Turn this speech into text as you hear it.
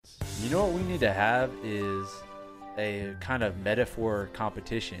You know what we need to have is a kind of metaphor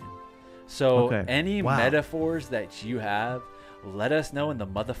competition. So any metaphors that you have, let us know in the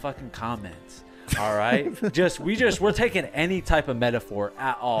motherfucking comments. All right? We're taking any type of metaphor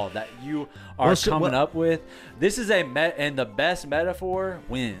at all that you are coming up with. This is and the best metaphor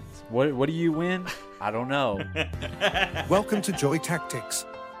wins. What do you win? I don't know. Welcome to Joy Tactics,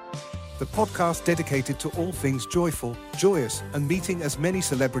 the podcast dedicated to all things joyful, joyous, and meeting as many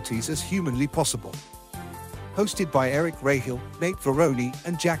celebrities as humanly possible. Hosted by Eric Rahill, Nate Veroni,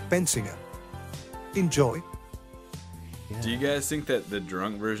 and Jack Bensinger. Enjoy. Do you guys think that the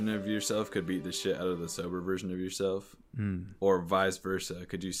drunk version of yourself could beat the shit out of the sober version of yourself? Or vice versa?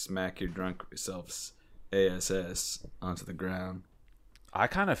 Could you smack your drunk self's ASS onto the ground? I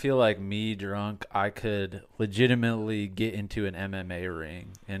kind of feel like me drunk, I could legitimately get into an MMA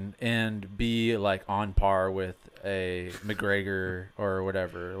ring and be like on par with a McGregor or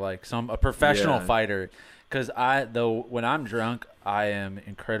whatever, like a professional fighter. Because when I'm drunk, I am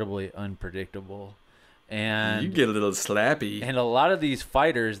incredibly unpredictable. And you get a little slappy. And a lot of these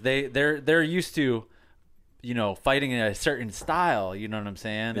fighters, they're used to, fighting in a certain style. You know what I'm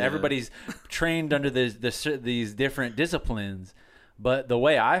saying? Yeah. Everybody's trained under these different disciplines. But the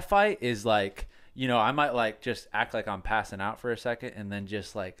way I fight is like, I might like just act like I'm passing out for a second and then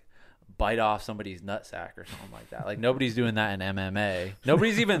just like bite off somebody's nutsack or something like that. Like nobody's doing that in MMA.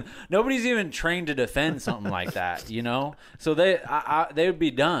 Nobody's even trained to defend something like that. So they would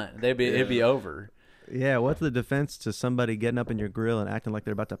be done. It'd be over. Yeah, what's the defense to somebody getting up in your grill and acting like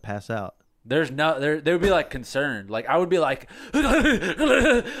they're about to pass out? They would be like concerned. Like I would be like,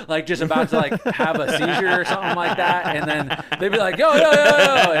 like just about to like have a seizure or something like that, and then they'd be like, yo,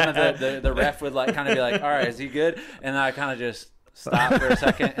 and then the ref would like kind of be like, all right, is he good? And then I kind of just stop for a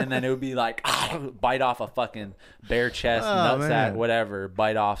second, and then it would be like, bite off a fucking bare chest, nutsack, whatever,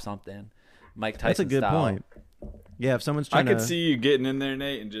 bite off something. Mike Tyson. That's a good point. Yeah, if someone's trying I could see you getting in there,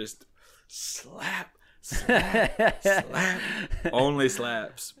 Nate, and just slap. Only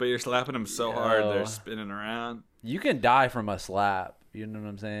slaps, but you're slapping them so hard they're spinning around. You can die from a slap. You know what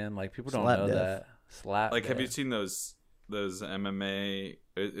I'm saying? Like people don't know that. Slap. Like, have you seen those MMA?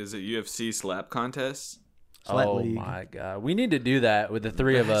 Is it UFC slap contests? My god, we need to do that with the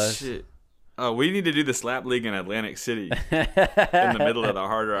three of us. Shit. Oh, we need to do the slap league in Atlantic City, in the middle of the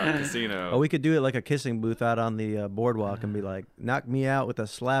Hard Rock Casino. Oh, we could do it like a kissing booth out on the boardwalk and be like, knock me out with a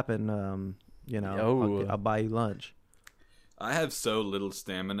slap and I'll buy you lunch. I have so little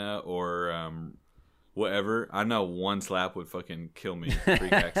stamina or whatever. I know one slap would fucking kill me.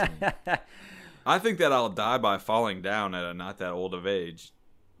 Freak accident. I think that I'll die by falling down at a not that old of age.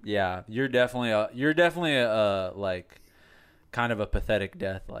 Yeah, you're definitely a like kind of a pathetic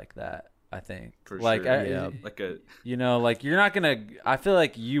death like that. I think for like sure. Like you're not gonna. I feel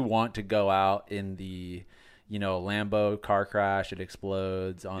like you want to go out in the Lambo car crash, it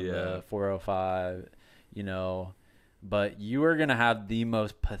explodes on the 405, but you are going to have the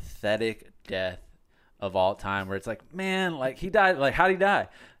most pathetic death of all time where it's like, man, like he died. Like, how'd he die?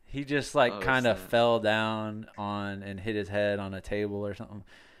 He just like kind of fell down and hit his head on a table or something.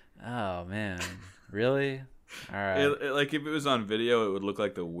 Oh man. Really? All right. Like if it was on video, it would look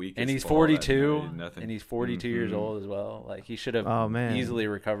like the weakest. And he's 42 and he's 42 years old as well. Like he should have easily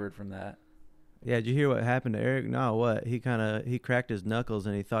recovered from that. Yeah, did you hear what happened to Eric? No, what? He cracked his knuckles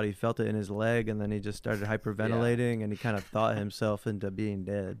and he thought he felt it in his leg, and then he just started hyperventilating and he kind of thought himself into being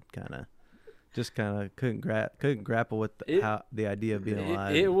dead, couldn't grapple with the idea of being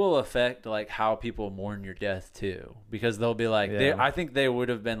alive. It will affect like how people mourn your death too, because they'll be like, I think they would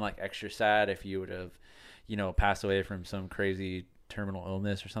have been like extra sad if you would have, passed away from some crazy terminal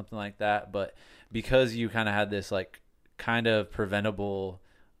illness or something like that, but because you kind of had this like kind of preventable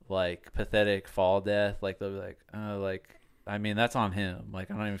like pathetic fall death, like they'll be like, I mean, that's on him. Like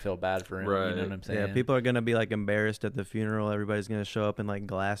I don't even feel bad for him. Right. You know what I'm saying? Yeah, people are gonna be like embarrassed at the funeral. Everybody's gonna show up in like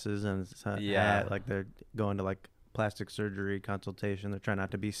glasses and hat, like they're going to like plastic surgery consultation. They're trying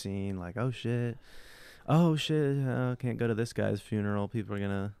not to be seen. Like, oh shit, can't go to this guy's funeral. People are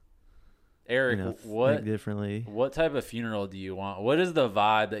gonna. Eric, think differently. What type of funeral do you want? What is the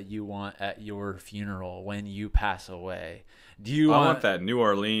vibe that you want at your funeral when you pass away? I want that New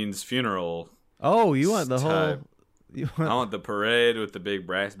Orleans funeral. Oh, you want the whole... I want the parade with the big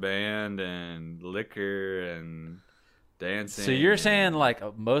brass band and liquor and dancing. So you're saying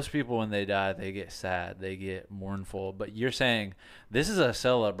like most people when they die, they get sad, they get mournful. But you're saying this is a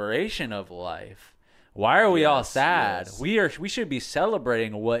celebration of life. Why are we all sad? Yes. We should be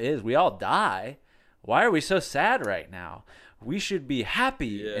celebrating what is. We all die. Why are we so sad right now? We should be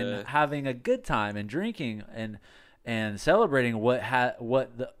happy and having a good time and drinking and celebrating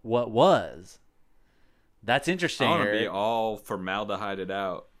what was. That's interesting. I want to be all formaldehyded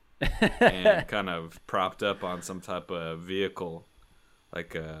out and kind of propped up on some type of vehicle,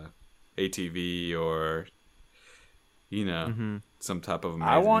 like a ATV or, some type of.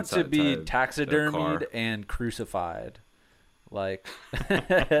 I want to be taxidermied and crucified, like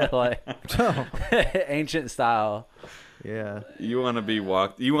ancient style. Yeah. You want to be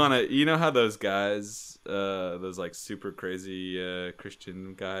walked. You know how those guys, those like super crazy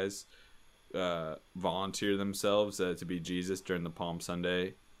Christian guys, volunteer themselves to be Jesus during the Palm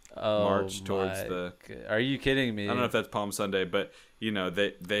Sunday march towards the. Are you kidding me? I don't know if that's Palm Sunday, but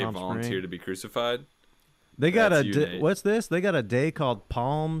they volunteer to be crucified. They got what's this? They got a day called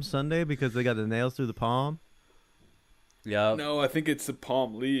Palm Sunday because they got the nails through the palm. Yeah. No, I think it's the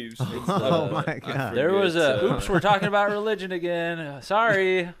palm leaves. Oh my god. There was oops, we're talking about religion again.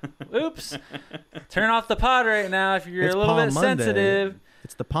 Sorry. Oops. Turn off the pod right now if you're It's a little Palm bit Monday. sensitive.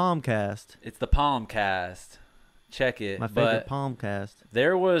 It's the Palmcast. It's the Palmcast. Check it. My favorite Palmcast.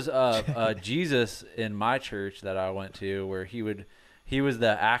 There was a Jesus in my church that I went to where he was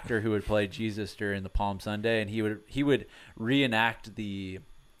the actor who would play Jesus during the Palm Sunday, and he would reenact the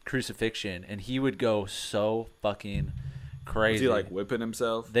crucifixion, and he would go so fucking crazy. Was he like whipping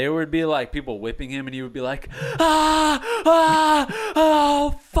himself? There would be like people whipping him, and he would be like, oh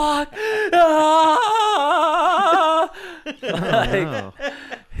fuck,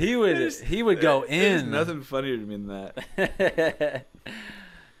 he would go in. There's nothing funnier to me than that.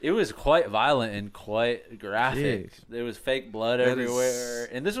 It was quite violent and quite graphic. Jeez. There was fake blood everywhere,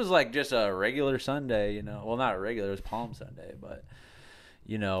 and this was like just a regular Sunday, Well, not regular; it was Palm Sunday, but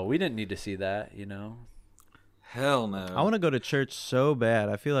we didn't need to see that, Hell no. I want to go to church so bad.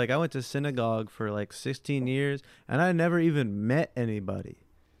 I feel like I went to synagogue for like 16 years, and I never even met anybody.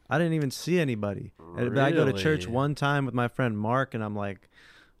 I didn't even see anybody. Really? But I go to church one time with my friend Mark, and I'm like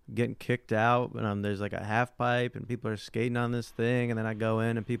getting kicked out, and there's like a half pipe, and people are skating on this thing, and then I go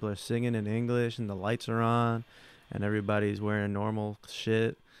in, and people are singing in English, and the lights are on, and everybody's wearing normal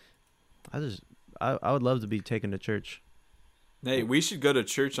shit. I would love to be taken to church. Hey, we should go to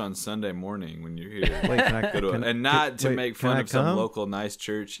church on Sunday morning when you're here. Wait, can I make fun of some local nice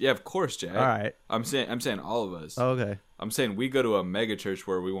church. Yeah, of course, Jack. All right. I'm saying all of us. Oh, okay. I'm saying we go to a mega church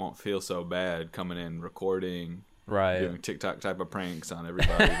where we won't feel so bad coming in, recording, right, doing TikTok type of pranks on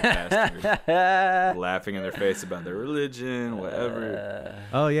everybody, the pastor, laughing in their face about their religion, whatever.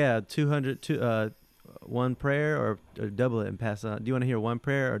 Oh yeah, 200. One prayer or double it and pass on. Do you want to hear one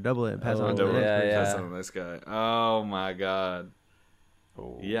prayer or double it and pass on? Double it and pass yeah. on this guy. Oh my god.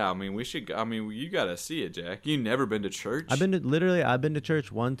 Oh. Yeah, I mean you gotta see it, Jack. You never been to church? I've been to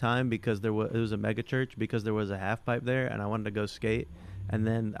church one time because it was a mega church because there was a half pipe there and I wanted to go skate, and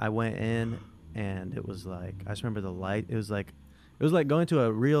then I went in and it was like, I just remember the light. It was like going to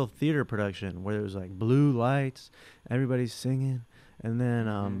a real theater production where it was like blue lights, everybody's singing, and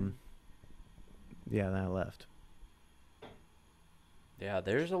then yeah, then I left. Yeah,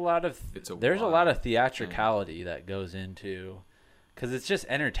 there's a lot of theatricality that goes into, because it's just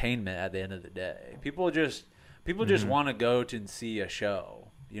entertainment at the end of the day. People just want to go to and see a show.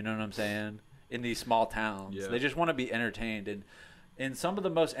 You know what I'm saying? In these small towns, they just want to be entertained, and some of the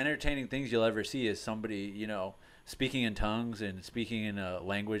most entertaining things you'll ever see is somebody speaking in tongues and speaking in a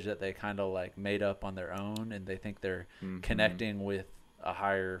language that they kind of like made up on their own, and they think they're connecting with a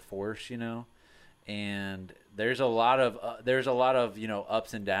higher force, And there's a lot of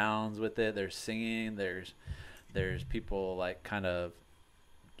ups and downs with it. There's singing, there's people like kind of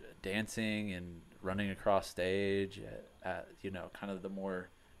dancing and running across stage at kind of the more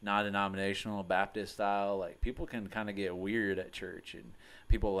non-denominational Baptist style. Like people can kind of get weird at church, and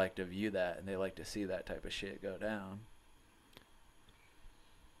people like to view that, and they like to see that type of shit go down.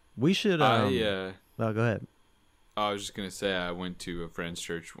 We should oh, go ahead. I was just gonna say I went to a friend's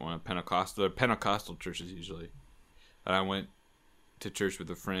church, one of Pentecostal churches usually, and I went to church with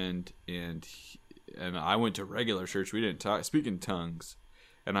a friend, and I went to regular church. We didn't speak in tongues,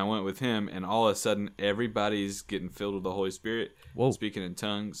 and I went with him, and all of a sudden everybody's getting filled with the Holy Spirit, speaking in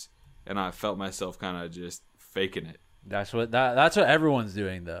tongues, and I felt myself kind of just faking it. That's what everyone's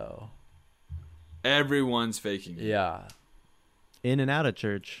doing though. Everyone's faking it. Yeah. In and out of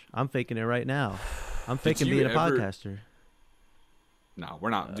church, I'm faking it right now. I'm faking being a podcaster. No,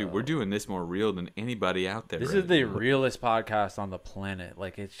 we're not, dude. We're doing this more real than anybody out there. This is the realest podcast on the planet.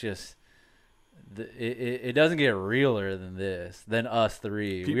 Like, it's just, it doesn't get realer than this, than us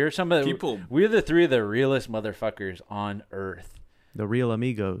three. We're the three of the realest motherfuckers on earth. The real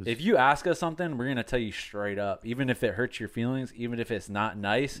amigos. If you ask us something, we're going to tell you straight up. Even if it hurts your feelings, even if it's not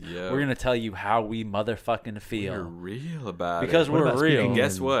nice, we're going to tell you how we motherfucking feel. We're real about because it. Because we're real. And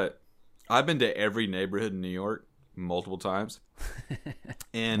guess what? I've been to every neighborhood in New York multiple times.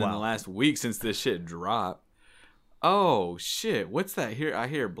 And in the last week since this shit dropped, oh shit, what's that here? I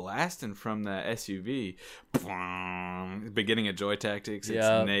hear blasting from the SUV. Beginning of Joy Tactics.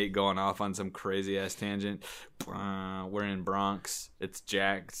 It's Nate going off on some crazy ass tangent. We're in Bronx. It's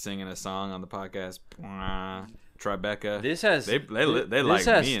Jack singing a song on the podcast. Tribeca. This has they like me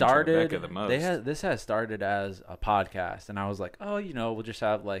and Tribeca the most. This has started as a podcast, and I was like, oh, we'll just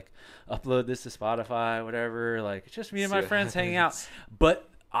have like upload this to Spotify, whatever. Like it's just me and my friends hanging out. But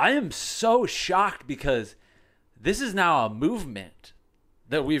I am so shocked because this is now a movement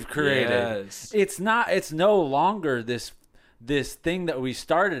that we've created. Yes. It's no longer this thing that we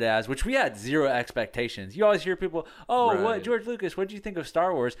started as, which we had zero expectations. You always hear people, what George Lucas, what did you think of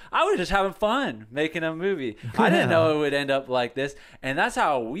Star Wars? I was just having fun making a movie. I didn't know it would end up like this. And that's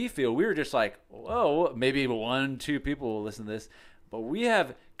how we feel. We were just like, whoa, maybe 1-2 people will listen to this. But we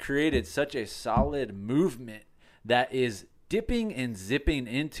have created such a solid movement that is dipping and zipping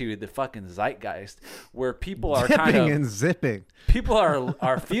into the fucking zeitgeist where people are people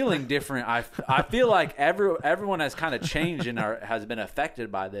are feeling different. I feel like everyone has kind of changed and has been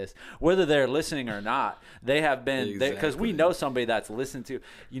affected by this, whether they're listening or not. They have been, because we know somebody that's listened to,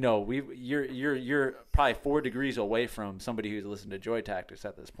 you're probably 4 degrees away from somebody who's listened to Joy Tactics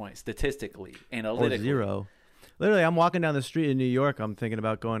at this point, statistically, analytically. Or 0. Literally, I'm walking down the street in New York. I'm thinking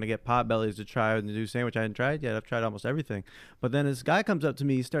about going to get Potbellies to try and do sandwich. I hadn't tried yet. I've tried almost everything. But then this guy comes up to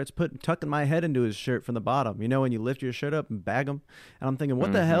me. He starts tucking my head into his shirt from the bottom. You know when you lift your shirt up and bag them? And I'm thinking,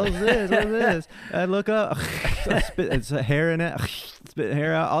 what the hell is this? What is this? I look up. It's hair in it. Spit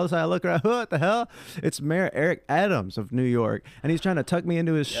hair out. All of a sudden, I look around. What the hell? It's Mayor Eric Adams of New York. And he's trying to tuck me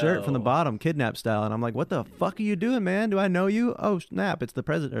into his shirt from the bottom, kidnap style. And I'm like, what the fuck are you doing, man? Do I know you? Oh, snap. It's the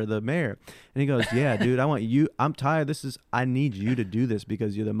president or the mayor. And he goes, yeah, dude, I want you. I'm tired. I need you to do this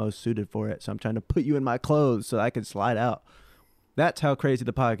because you're the most suited for it. So I'm trying to put you in my clothes so I can slide out. That's how crazy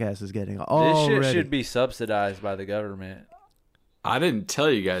the podcast is getting. This shit should be subsidized by the government. I didn't tell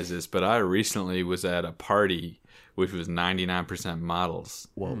you guys this, but I recently was at a party which was 99% models.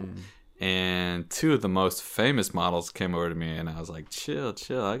 Whoa. And 2 of the most famous models came over to me and I was like, chill.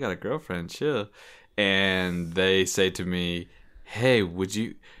 I got a girlfriend, chill. And they say to me, hey,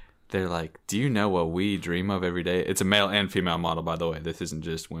 they're like, do you know what we dream of every day? It's a male and female model, by the way. This isn't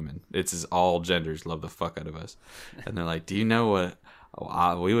just women. It's all genders love the fuck out of us. And they're like, do you know what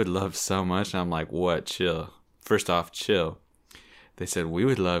we would love so much? And I'm like, what? Chill. First off, chill. They said, we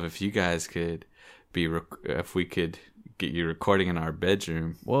would love if you guys could if we could get you recording in our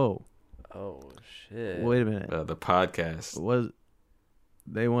bedroom. Whoa. Oh, shit. Wait a minute. The podcast.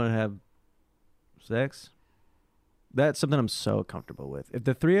 They want to have sex? That's something I'm so comfortable with. If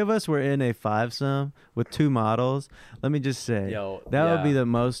the 3 of us were in a 5-some with 2 models, let me just say, that would be the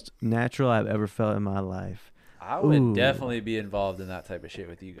most natural I've ever felt in my life. I would definitely be involved in that type of shit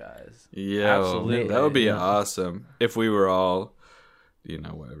with you guys. Yeah, absolutely. That would be awesome if we were all,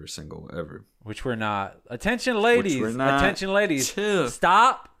 whatever, single, whatever. Which we're not. Attention, ladies. Attention, ladies. Chill.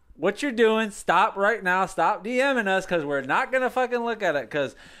 Stop what you're doing. Stop right now. Stop DMing us because we're not going to fucking look at it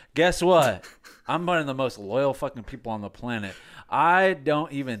because guess what? I'm one of the most loyal fucking people on the planet. I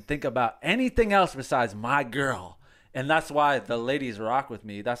don't even think about anything else besides my girl. And that's why the ladies rock with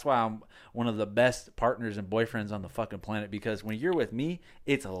me. That's why I'm one of the best partners and boyfriends on the fucking planet because when you're with me,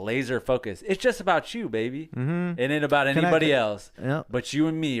 it's laser focused. It's just about you, baby. Mm-hmm. It ain't about anybody else. Yep. But you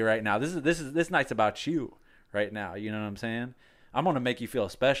and me right now. This night's about you right now. You know what I'm saying? I'm going to make you feel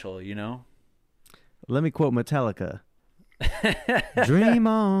special, Let me quote Metallica. Dream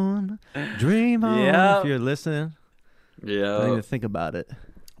on. If you're listening. Yeah. Don't even think about it.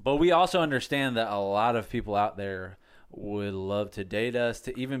 But we also understand that a lot of people out there would love to date us,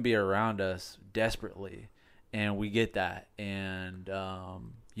 to even be around us desperately. And we get that. And,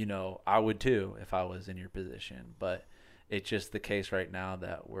 I would too if I was in your position. But it's just the case right now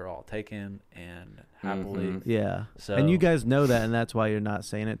that we're all taken and happily. Mm-hmm. Yeah. So, and you guys know that, and that's why you're not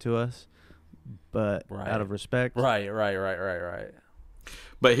saying it to us. But out of respect. Right.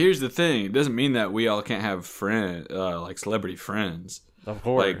 But here's the thing. It doesn't mean that we all can't have like celebrity friends. Of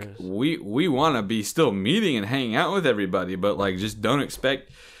course. Like, we want to be still meeting and hanging out with everybody, but, like, just don't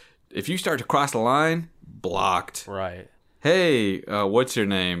expect... If you start to cross the line, blocked. Right. Hey, what's your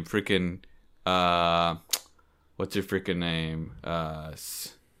name? Freaking... what's your freaking name? One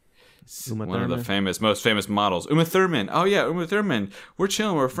of the most famous models. Uma Thurman. Oh, yeah, Uma Thurman. We're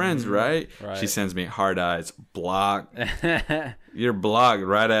chilling. We're friends, right? She sends me hard eyes. Block. You're blocked.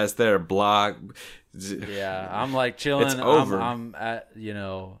 Right ass there. Blocked. Yeah, I'm like chilling. It's over. I'm at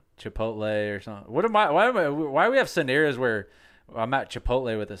Chipotle or something. What am I? Why do we have scenarios where I'm at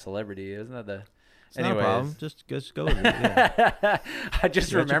Chipotle with a celebrity? Isn't that the? It's not a problem. Just go with it. Yeah. I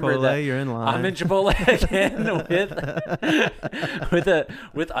just remembered Chipotle, that you're in line. I'm in Chipotle again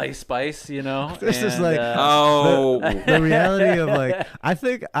with Ice Spice. This is like the reality of like.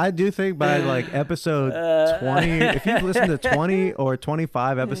 I do think by like episode 20, if you've listened to 20 or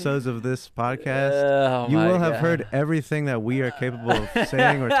 25 episodes of this podcast, you will have heard everything that we are capable of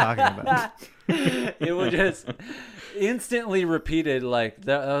saying or talking about. It will just instantly repeated, like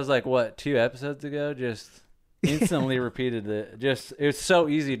that was like what, 2 episodes ago, just instantly repeated it. Just, it's so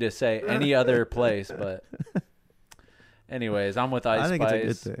easy to say any other place, but anyways, I'm with Ice Spice. I think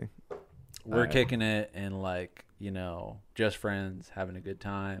it's a good thing. We're kicking it and like, just friends having a good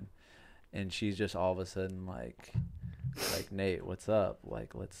time, and she's just all of a sudden like Nate, what's up?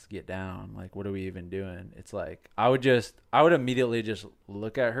 Like, let's get down. Like, what are we even doing? It's like I would immediately just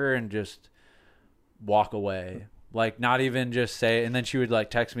look at her and just walk away, like not even just say, and then she would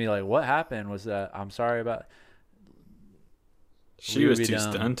like text me like, what happened? Was that, I'm sorry about. She was too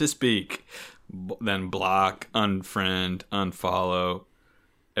stunned to speak. Then block, unfriend, unfollow,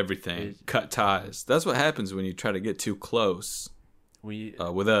 everything. Cut ties. That's what happens when you try to get too close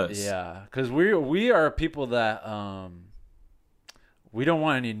with us. Yeah, because we are people that we don't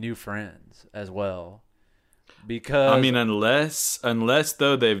want any new friends as well. Because I mean, unless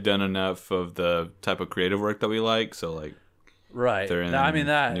though they've done enough of the type of creative work that we like, so like, right? They're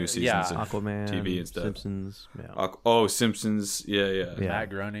in new seasons of Aquaman, TV and stuff. Simpsons, Simpsons, yeah.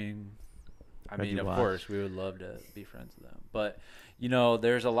 Matt Groening. I mean, of course, we would love to be friends with them, but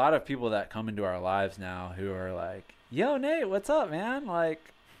there's a lot of people that come into our lives now who are like, "Yo, Nate, what's up, man?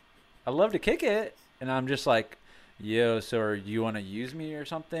 Like, I'd love to kick it," and I'm just like, yo, so you want to use me or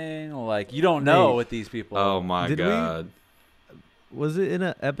something? Like, you don't know with these people. Oh my God. Was it in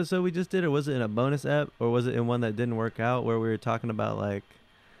an episode we just did, or was it in a bonus ep, or was it in one that didn't work out where we were talking about like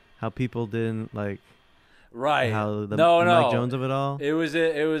how people didn't like, right? How the no, Mike Jones of it all? It was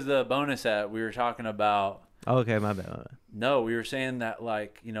the bonus ep we were talking about. Oh, okay, my bad. No, we were saying that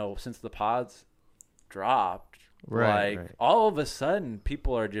like, since the pods dropped, right. all of a sudden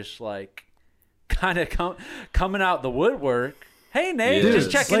people are just like kind of coming out the woodwork. Hey, Nate,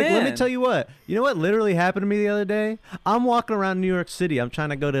 just checking in. Let me tell you what. You know what literally happened to me the other day? I'm walking around New York City. I'm trying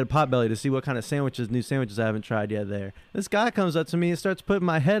to go to Potbelly to see what kind of new sandwiches I haven't tried yet there. This guy comes up to me and starts putting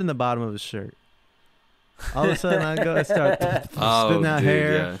my head in the bottom of his shirt. All of a sudden, I start spitting out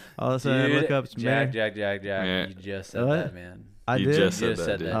hair. Yeah. All of a sudden, I look up. Jack. Yeah. You just said that, man. I did? You just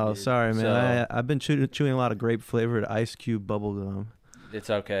said that. Oh, sorry, man. So, I've been chewing a lot of grape-flavored Ice Cube bubble gum. It's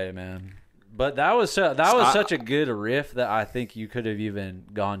okay, man. But that was such a good riff that I think you could have even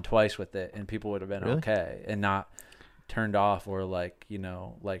gone twice with it, and people would have been okay and not turned off or like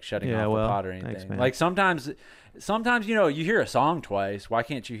shutting off the pod or anything. Thanks, like sometimes you hear a song twice. Why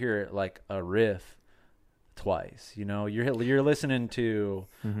can't you hear it like a riff twice? You're listening to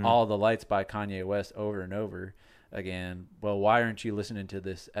All the Lights by Kanye West over and over again. Well, why aren't you listening to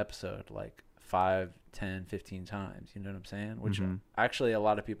this episode like 5, 10, 15 times? You know what I'm saying? Which actually a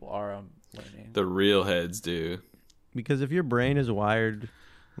lot of people are learning. The real heads do. Because if your brain is wired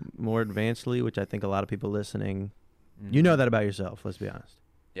more advancedly, which I think a lot of people listening, you know that about yourself, let's be honest.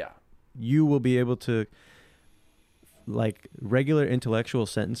 Yeah. You will be able to, like, regular intellectual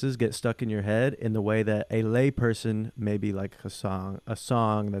sentences get stuck in your head in the way that a lay person, maybe like a song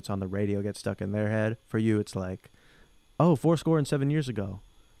that's on the radio gets stuck in their head. For you, it's like, oh, 7 years ago.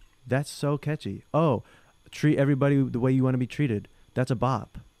 That's so catchy. Oh, treat everybody the way you want to be treated. That's a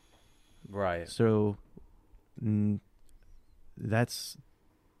bop. Right. So that's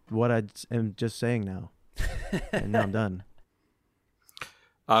what I am just saying now. And now I'm done.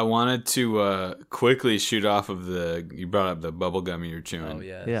 I wanted to quickly shoot off of you brought up the bubble gum you're chewing. Oh,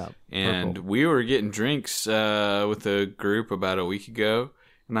 yes. Yeah. And we were getting drinks with a group about a week ago,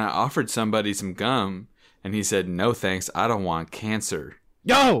 and I offered somebody some gum, and he said, "No thanks, I don't want cancer."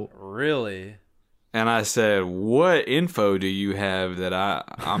 Yo! Really? And I said, "What info do you have that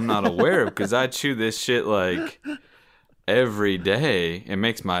I'm not aware of? Because I chew this shit like every day. It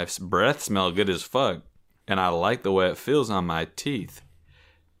makes my breath smell good as fuck. And I like the way it feels on my teeth."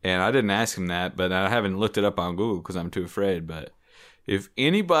 And I didn't ask him that, but I haven't looked it up on Google because I'm too afraid. But if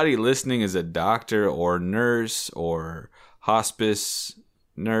anybody listening is a doctor or nurse or hospice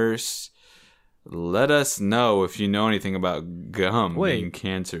nurse, let us know if you know anything about gum being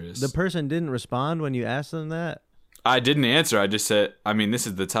cancerous. The person didn't respond when you asked them that? I didn't answer. I just said, I mean, this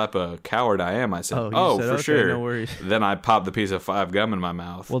is the type of coward I am. I said, you said, for okay, sure. no worries. Then I popped the piece of 5 gum in my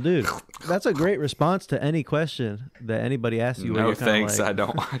mouth. Well, dude, that's a great response to any question that anybody asks you. No thanks, like, I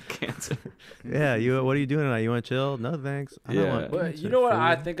don't want cancer. Yeah, what are you doing tonight? You want to chill? No thanks. I don't want But cancer, you know what fool.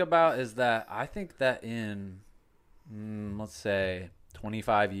 I think about is that I think that in, let's say,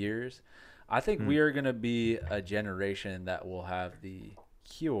 25 years, I think we are going to be a generation that will have the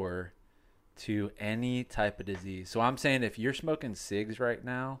cure to any type of disease. So I'm saying if you're smoking cigs right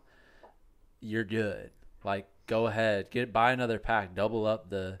now, you're good. Like, go ahead, buy another pack, double up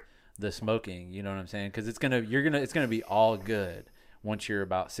the smoking. You know what I'm saying? Because it's gonna be all good once you're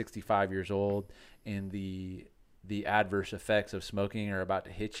about 65 years old, and the adverse effects of smoking are about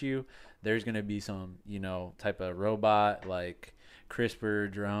to hit you. There's gonna be some type of robot like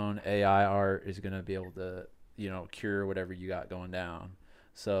CRISPR drone AI art is gonna be able to cure whatever you got going down.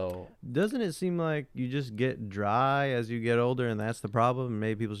 So doesn't it seem like you just get dry as you get older, and that's the problem?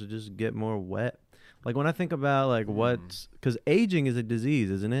 Maybe people should just get more wet. Like when I think about like because aging is a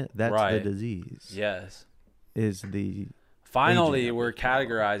disease, isn't it? That's right. the disease. Yes. Is the finally we're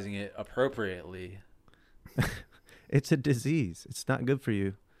categorizing it appropriately. It's a disease. It's not good for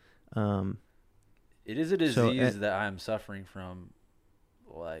you. It is a disease that I'm suffering from.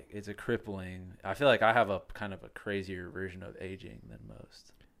 Like, it's a crippling. I feel like I have a kind of a crazier version of aging than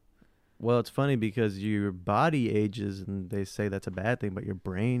most. Well, it's funny because your body ages and they say that's a bad thing, but your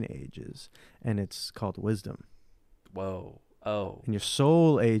brain ages and it's called wisdom. Whoa. Oh. And your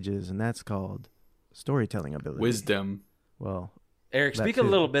soul ages and that's called storytelling ability. Wisdom. Well, Eric, speak a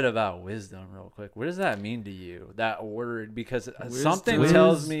little bit about wisdom real quick. What does that mean to you, that word? Because something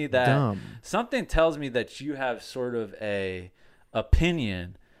tells me that you have sort of a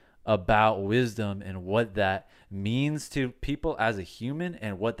opinion about wisdom and what that means to people as a human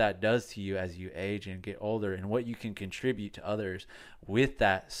and what that does to you as you age and get older and what you can contribute to others with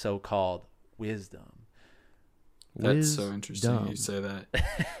that so-called wisdom. That's so interesting you say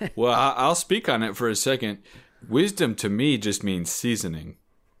that. Well, I'll speak on it for a second. Wisdom to me just means seasoning.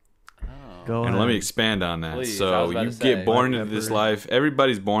 Go and ahead. let me expand on that. Please, so you get born into this life.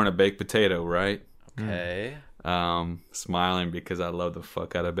 Everybody's born a baked potato, right? Okay. Smiling because I love the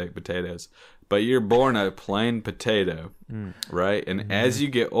fuck out of baked potatoes. But you're born a plain potato, right? And as you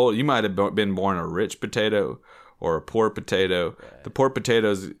get old, you might have been born a rich potato or a poor potato. Right. The poor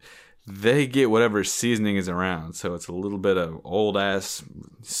potatoes, they get whatever seasoning is around. So it's a little bit of old ass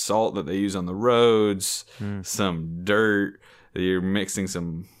salt that they use on the roads, some dirt. You're mixing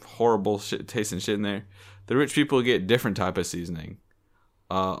some horrible shit, tasting shit in there. The rich people get different type of seasoning,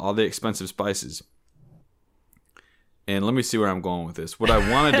 all the expensive spices. And let me see where I'm going with this. What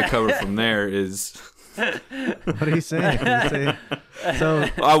I wanted to cover from there is... What are you saying? So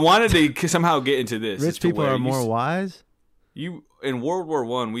I wanted to somehow get into this. Rich people are more wise? In World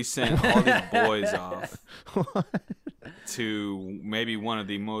War I, we sent all these boys off to maybe one of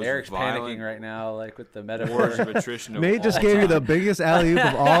the most Eric's violent panicking right now, like with the metaphor wars of attrition of Nate just all gave time. you the biggest alley-oop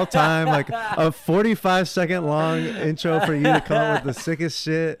of all time, like a 45-second long intro for you to come up with the sickest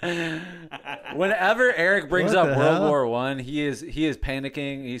shit. Whenever Eric brings What up the World hell? War One, he is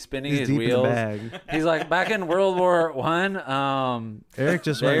panicking. He's spinning He's his deep in the wheels. bag. He's like, back in World War One. Eric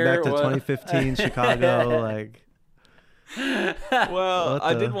just went back to 2015 Chicago, like. Well, What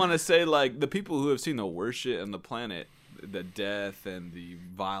I the- did want to say, like, the people who have seen the worst shit on the planet, the death and the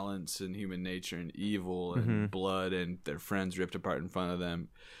violence and human nature and evil and blood and their friends ripped apart in front of them,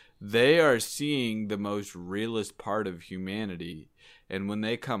 they are seeing the most realist part of humanity. And when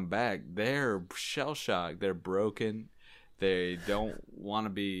they come back, they're shell-shocked. They're broken. They don't want to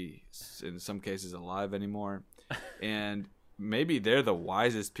be, in some cases, alive anymore. And maybe they're the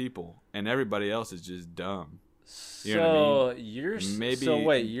wisest people, and everybody else is just dumb. You know what I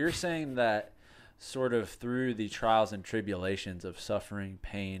mean? You're saying that sort of through the trials and tribulations of suffering,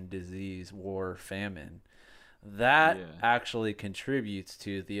 pain, disease, war, famine, that actually contributes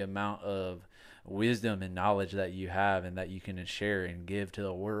to the amount of wisdom and knowledge that you have and that you can share and give to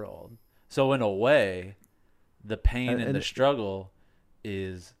the world. So in a way, the pain and the struggle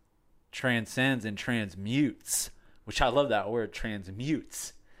transcends and transmutes, which I love that word,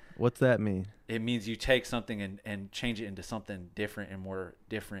 transmutes. What's that mean? It means you take something and change it into something different and more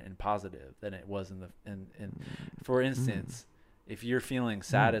different and positive than it was for instance, if you're feeling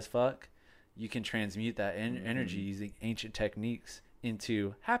sad as fuck, you can transmute that energy using ancient techniques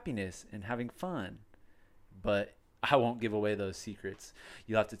into happiness and having fun. But I won't give away those secrets.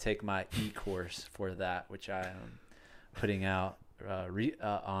 You'll have to take my e-course for that, which I am putting out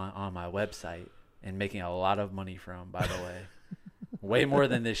on my website and making a lot of money from, by the way. Way more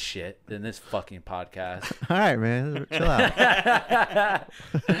than this shit, than this fucking podcast. All right, man. Chill out.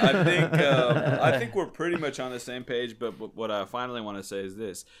 I think we're pretty much on the same page, but what I finally want to say is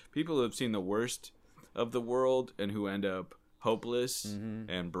this. People who have seen the worst of the world and who end up hopeless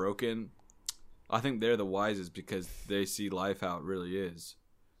and broken, I think they're the wisest because they see life how it really is,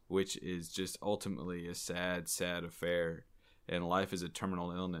 which is just ultimately a sad, sad affair. And life is a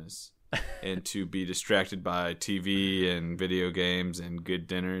terminal illness. And to be distracted by TV and video games and good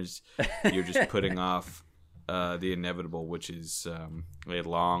dinners, you're just putting off the inevitable, which is a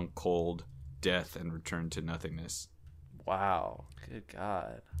long, cold death and return to nothingness. Wow. Good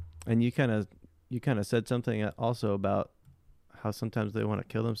God. And you kind of said something also about how sometimes they want to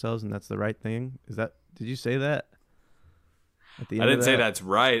kill themselves, and that's the right thing. Did you say that? At the end I didn't say that's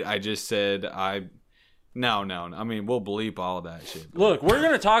right. I just said No. I mean, we'll bleep all of that shit. Look, we're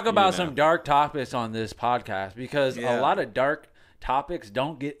going to talk about some dark topics on this podcast because a lot of dark topics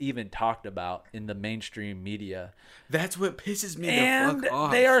don't get even talked about in the mainstream media. That's what pisses me the fuck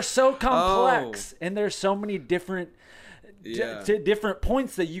off. They are so complex, and there's so many different different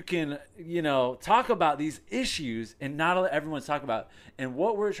points that you can, talk about these issues and not let everyone talk about. And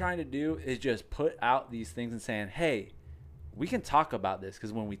what we're trying to do is just put out these things and saying, hey, we can talk about this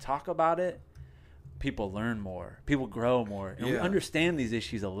because when we talk about it, people learn more, people grow more, and we understand these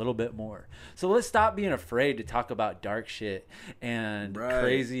issues a little bit more. So let's stop being afraid to talk about dark shit and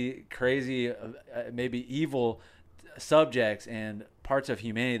crazy, maybe evil subjects and parts of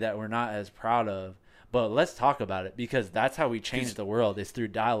humanity that we're not as proud of. But let's talk about it because that's how we change the world, is through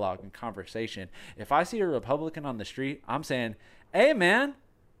dialogue and conversation. If I see a Republican on the street, I'm saying, hey, man,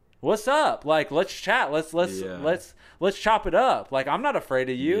 what's up? Like, let's chat. Let's chop it up. Like, I'm not afraid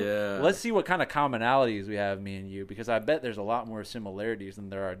of you. Yeah. Let's see what kind of commonalities we have, me and you, because I bet there's a lot more similarities than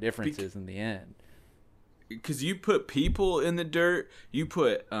there are differences in the end. Because you put people in the dirt, you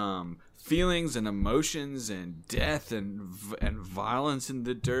put feelings and emotions and death and violence in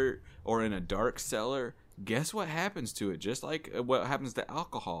the dirt or in a dark cellar. Guess what happens to it? Just like what happens to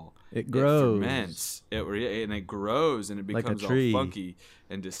alcohol. It grows. It ferments. And it grows and it becomes like all funky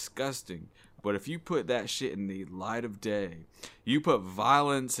and disgusting. But if you put that shit in the light of day, you put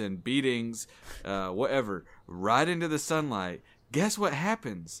violence and beatings, whatever, right into the sunlight, guess what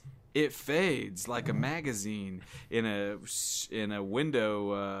happens? It fades like a magazine in a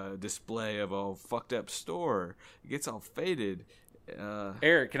window display of a fucked up store. It gets all faded.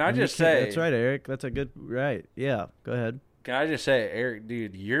 Eric, can I just say... That's right, Eric. That's a good... Right. Yeah, go ahead. Can I just say, Eric,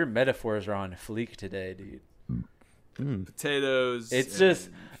 dude, your metaphors are on fleek today, dude. Potatoes. It's just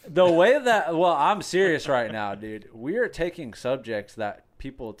the way that... Well, I'm serious right now, dude. We are taking subjects that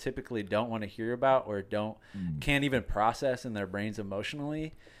people typically don't want to hear about or can't even process in their brains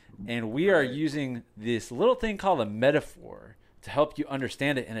emotionally. And we are using this little thing called a metaphor to help you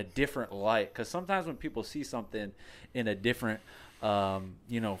understand it in a different light. Because sometimes when people see something in a different,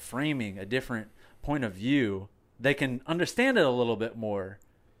 framing, a different point of view, they can understand it a little bit more.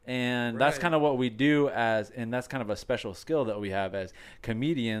 And that's kind of what we do and that's kind of a special skill that we have as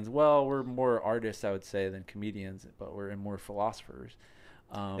comedians. Well, we're more artists, I would say, than comedians, but we're more philosophers.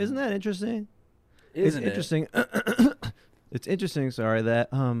 Isn't that interesting? Isn't it? Interesting. It's interesting, that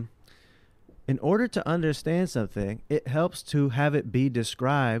in order to understand something, it helps to have it be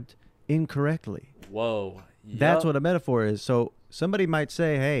described incorrectly. Whoa. Yep. That's what a metaphor is. So somebody might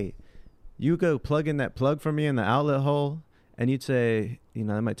say, hey, you go plug in that plug for me in the outlet hole, and you'd say, it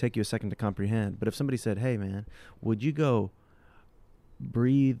might take you a second to comprehend. But if somebody said, hey, man, would you go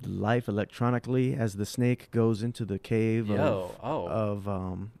breathe life electronically as the snake goes into the cave and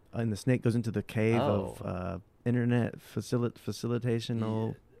the snake goes into the cave of internet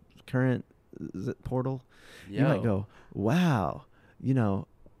facilitational current portal, you might go, wow,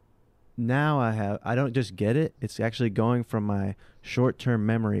 now I don't just get it, it's actually going from my short-term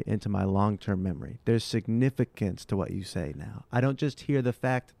memory into my long-term memory. There's significance to what you say now. I don't just hear the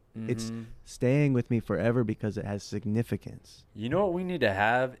fact, it's staying with me forever because it has significance. You know what we need to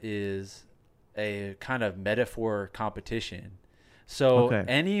have is a kind of metaphor competition. So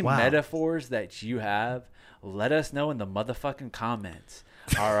any metaphors that you have, let us know in the motherfucking comments.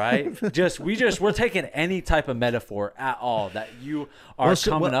 All right. We're taking any type of metaphor at all that you are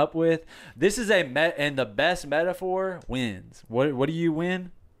coming up with. This is and the best metaphor wins. What do you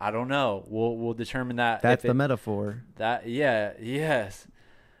win? I don't know. We'll determine that. That's the metaphor. Yes.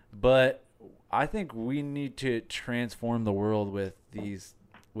 But I think we need to transform the world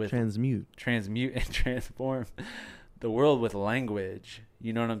transmute and transform the world with language.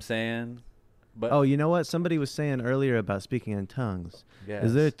 You know what I'm saying? But you know what? Somebody was saying earlier about speaking in tongues. Yes.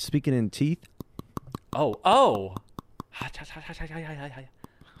 Is there speaking in teeth? Oh.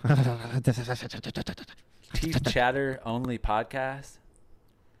 Teeth chatter only podcast.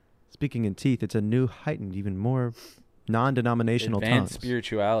 Speaking in teeth, it's a new, heightened, even more non-denominational Advanced tongues.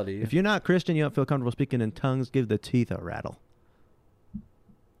 spirituality. If you're not Christian, you don't feel comfortable speaking in tongues, give the teeth a rattle.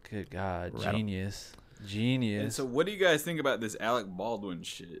 Good God, Rattle. Genius. And so, what do you guys think about this Alec Baldwin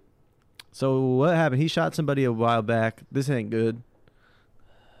shit? So what happened? He shot somebody a while back. This ain't good.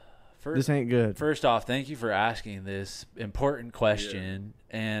 This ain't good. First off, thank you for asking this important question.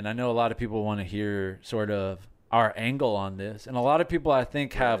 Yeah. And I know a lot of people want to hear sort of our angle on this. And a lot of people, I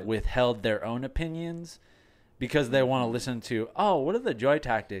think, have withheld their own opinions because they want to listen to, oh, what do the Joy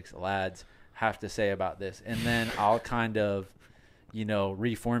Tactics lads have to say about this? And then I'll kind of,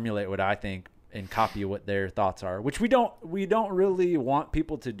 reformulate what I think and copy what their thoughts are, which we don't really want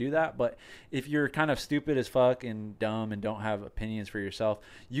people to do that. But if you're kind of stupid as fuck and dumb and don't have opinions for yourself,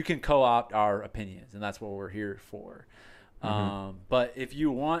 you can co-opt our opinions, and that's what we're here for. But if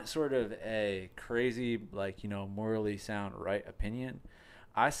you want sort of a crazy, morally sound right opinion,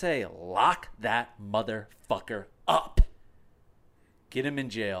 I say lock that motherfucker up, get him in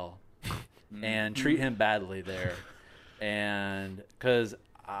jail, and treat him badly there. And because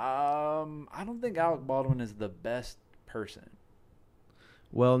I don't think Alec Baldwin is the best person.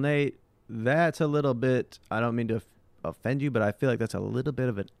 Well, Nate, that's a little bit, I don't mean to offend you, but I feel like that's a little bit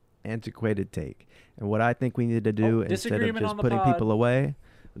of an antiquated take. And what I think we need to do instead of just putting people away,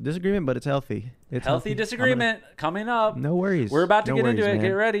 disagreement, but it's healthy. It's healthy disagreement coming up. No worries. We're about to get into it. Man. Get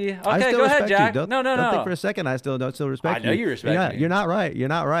ready. Okay, go ahead, Jack. No. Don't think for a second I still respect you. I know you respect me. You're not right. You're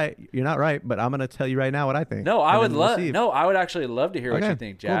not right. But I'm going to tell you right now what I think. No, I would actually love to hear what you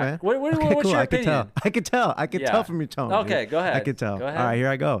think, Jack. Cool, man. What's your opinion? I could tell from your tone. Okay, dude. go ahead. I could tell. Go ahead. All right, here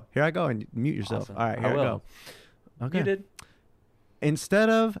I go, and mute yourself. Awesome. All right, here I go. Okay. Muted. Instead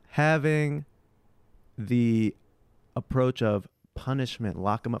of having the approach of punishment,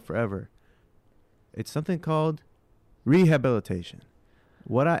 lock them up forever, it's something called rehabilitation.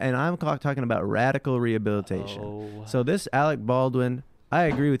 I'm talking about radical rehabilitation. Oh. So this Alec Baldwin, I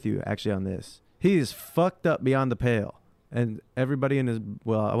agree with you actually on this. He is fucked up beyond the pale, and everybody in his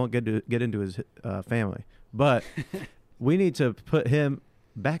I won't get into his family, but we need to put him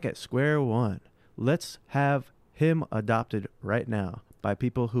back at square one. Let's have him adopted right now by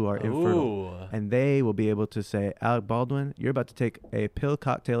people who are infertile, and they will be able to say, Alec Baldwin, you're about to take a pill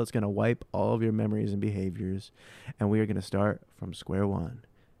cocktail that's going to wipe all of your memories and behaviors, and we are going to start from square one,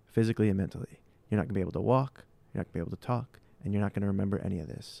 physically and mentally. You're not going to be able to walk, you're not going to be able to talk, and you're not going to remember any of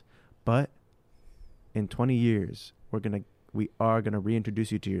this. But in 20 years, we are going to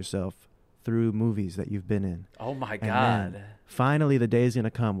reintroduce you to yourself through movies that you've been in. Oh my God. Then, finally, the day is going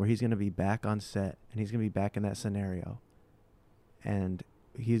to come where he's going to be back on set, and he's going to be back in that scenario. And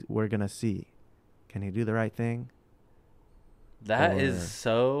we're going to see, can he do the right thing? That is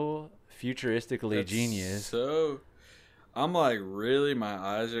so futuristically genius. So, I'm like, really? My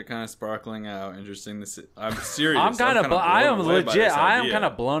eyes are kind of sparkling out. Interesting. I'm serious. I am kind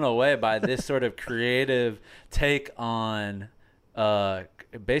of blown away by this sort of creative take on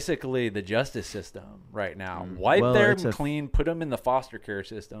basically the justice system right now. Wipe them clean, put them in the foster care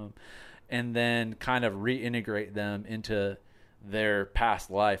system, and then kind of reintegrate them into their past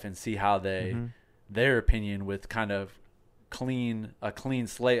life and see how their opinion with kind of a clean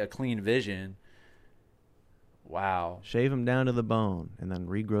slate, a clean vision. Wow. Shave them down to the bone and then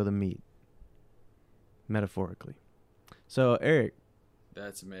regrow the meat, metaphorically. So, Eric.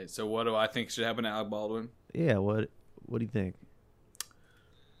 That's amazing. So what do I think should happen to Alec Baldwin? Yeah, what do you think?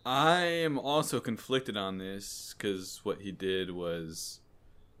 I am also conflicted on this because what he did was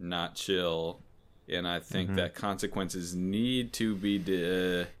not chill. And I think that consequences need to be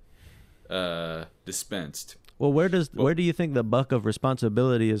dispensed. Well, where do you think the buck of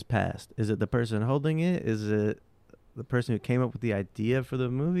responsibility is passed? Is it the person holding it? Is it the person who came up with the idea for the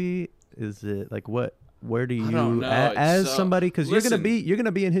movie? Is it like what? Where do you, as somebody, because you're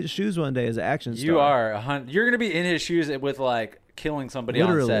gonna be in his shoes one day as an action star. You are. You're gonna be in his shoes with like killing somebody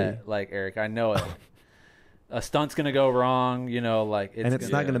on set. Like Eric, I know it. A stunt's gonna go wrong, it's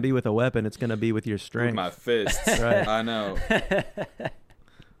not gonna be with a weapon. It's gonna be with your strength. With my fists. Right. I know.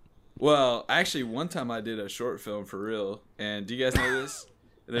 Well, actually, one time I did a short film for real, and do you guys know this?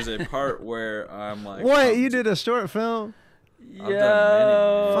 There's a part where I'm like, "What? You did a short film?" I've done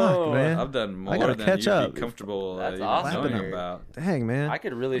many. Fuck, man. I've done more than you'd be comfortable awesome. knowing about. Dang, man. I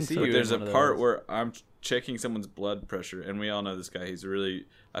could really see you. But there's a part where I'm checking someone's blood pressure, and we all know this guy.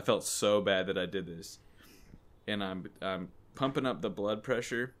 I felt so bad that I did this. And I'm pumping up the blood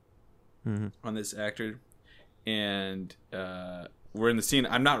pressure on this actor, and we're in the scene.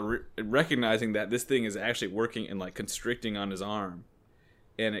 I'm not recognizing that this thing is actually working and like constricting on his arm,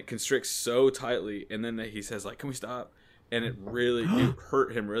 and it constricts so tightly. And then he says like, "Can we stop?" And it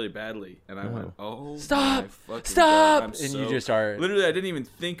hurt him really badly. And I went, "Oh, stop! My fucking Stop!" God, and you just are literally. I didn't even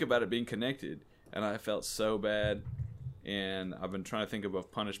think about it being connected, and I felt so bad. And I've been trying to think of a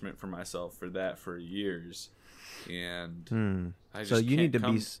punishment for myself for that for years. And I just so you can't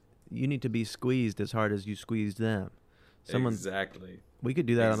need to be squeezed as hard as you squeezed them. Exactly. We could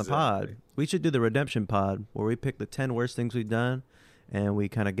do that on the pod. We should do the redemption pod where we pick the 10 worst things we've done and we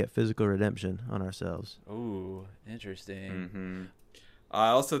kind of get physical redemption on ourselves. Ooh, interesting. Mm-hmm. I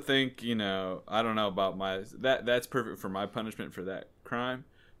also think, I don't know about that's perfect for my punishment for that crime,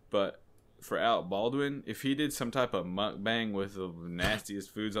 but for Alec Baldwin, if he did some type of mukbang with the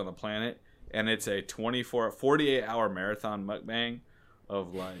nastiest foods on the planet, and it's a 48-hour marathon mukbang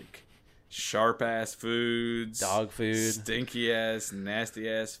of like sharp ass foods, dog food, stinky ass, nasty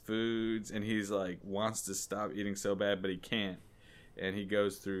ass foods, and he's like wants to stop eating so bad, but he can't, and he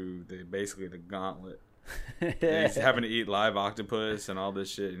goes through basically the gauntlet. He's having to eat live octopus and all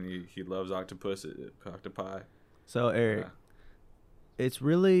this shit, and he loves octopi. So Eric, it's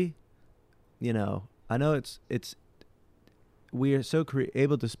really, I know it's we are so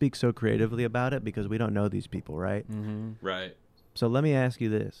able to speak so creatively about it because we don't know these people, right? Mm-hmm. Right. So let me ask you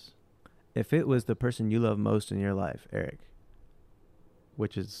this. If it was the person you love most in your life, Eric,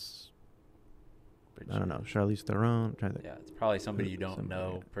 which is, I don't know, Charlize Theron. Yeah, it's probably somebody you don't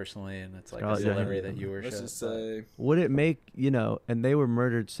know personally, and it's like a Scarlett celebrity that you worship. Let's just say, would it make, and they were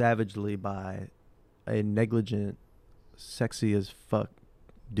murdered savagely by a negligent, sexy as fuck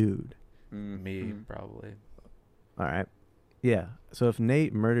dude. Me, probably. All right. Yeah. So if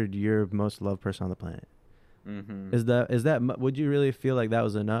Nate murdered your most loved person on the planet, is that would you really feel like that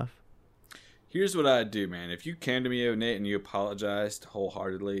was enough? Here's what I'd do, man. If you came to me, Nate, and you apologized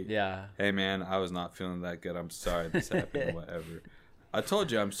wholeheartedly, hey, man, I was not feeling that good. I'm sorry this happened, whatever. I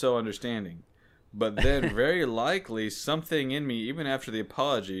told you I'm so understanding. But then very likely something in me, even after the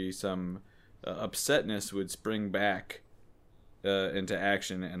apology, some upsetness would spring back into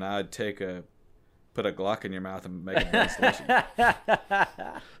action, and I'd put a Glock in your mouth and make a blood slushy.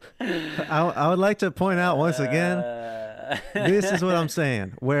 I would like to point out once again, this is what I'm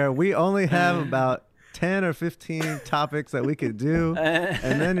saying, where we only have about 10 or 15 topics that we could do,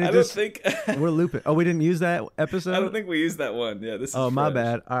 and then we're looping. Oh, we didn't use that episode? I don't think we used that one. Yeah, this is my fresh.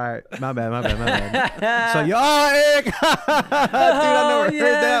 bad. All right, my bad. So, Eric! Dude, I never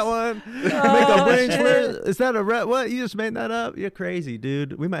heard that one. Make a brain slur. Is that a rap? What? You just made that up? You're crazy,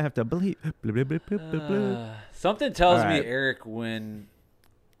 dude. We might have to bleep. Something tells me, Eric, when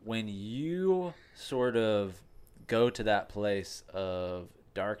you sort of go to that place of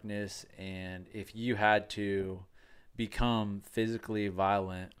darkness, and if you had to become physically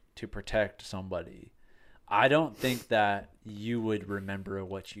violent to protect somebody, I don't think that you would remember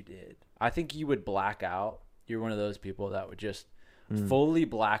what you did. I think you would black out. You're one of those people that would just fully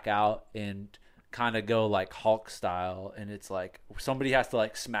black out and kind of go like Hulk style, and it's like somebody has to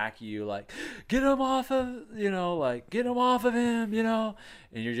like smack you like get him off of get him off of him, and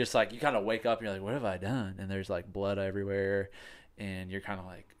you're just like, you kind of wake up and you're like, what have I done? And there's like blood everywhere, and you're kind of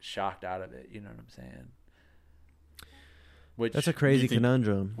like shocked out of it. You know what I'm saying? That's a crazy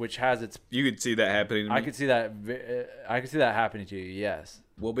conundrum. Which has its. You could see that happening to me. I could see that. I could see that happening to you. Yes.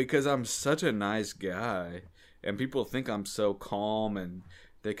 Well, because I'm such a nice guy, and people think I'm so calm, and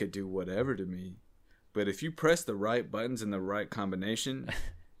they could do whatever to me. But if you press the right buttons in the right combination,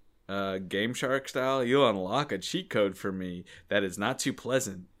 Game Shark style, you'll unlock a cheat code for me that is not too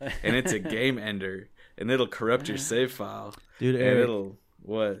pleasant, and it's a game ender, and it'll corrupt your save file. Dude, and Eric,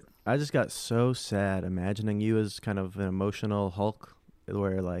 what? I just got so sad imagining you as kind of an emotional Hulk,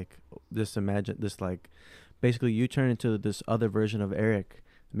 where like basically you turn into this other version of Eric.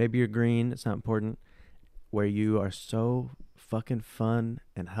 Maybe you're green, it's not important, where you are so fucking fun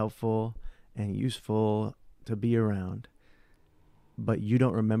and helpful and useful to be around, but you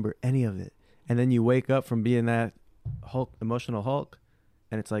don't remember any of it. And then you wake up from being that Hulk, emotional Hulk,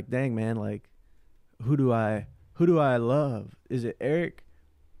 and it's like, dang, man, like who do I love? Is it Eric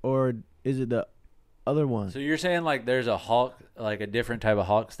or is it the other one? So you're saying like there's a Hulk, like a different type of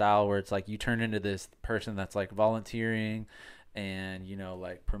Hulk style where it's like you turn into this person that's like volunteering and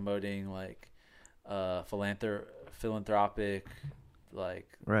like promoting like philanthropic like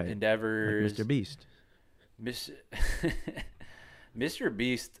endeavors, like Mr. Beast. Mr.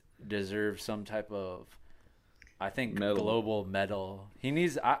 Beast deserves some type of I think Metal. global metal. He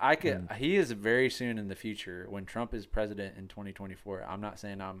needs. I could. He is very soon in the future when Trump is president in 2024. I'm not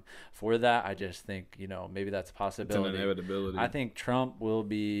saying I'm for that. I just think maybe that's a possibility. It's an inevitability. I think Trump will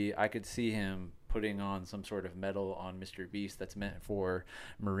be. I could see him putting on some sort of medal on Mr. Beast that's meant for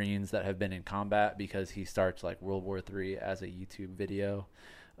Marines that have been in combat, because he starts like World War III as a YouTube video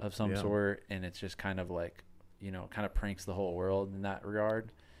of some sort, and it's just kind of like kind of pranks the whole world in that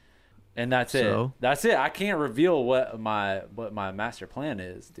regard. And that's it. That's it. I can't reveal what my master plan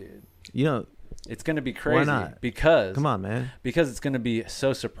is, dude. It's going to be crazy. Why not? Because come on, man. Because it's going to be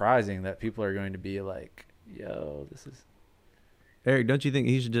so surprising that people are going to be like, "Yo, this is." Eric, don't you think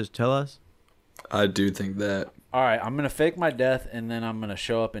he should just tell us? I do think that. All right, I'm going to fake my death, and then I'm going to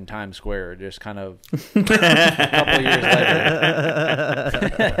show up in Times Square, just kind of a couple of years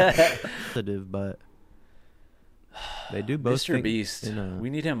later. But they do both. Mr. Beast, we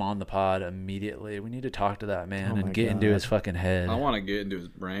need him on the pod immediately. We need to talk to that man and get into his fucking head. I want to get into his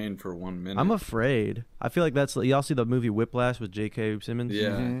brain for 1 minute. I'm afraid. I feel like that's y'all see the movie Whiplash with J.K. Simmons. Yeah.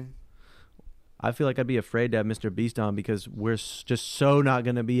 Mm-hmm. I feel like I'd be afraid to have Mr. Beast on because we're just so not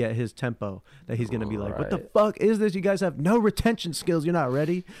going to be at his tempo that he's going to be like, what the fuck is this? You guys have no retention skills. You're not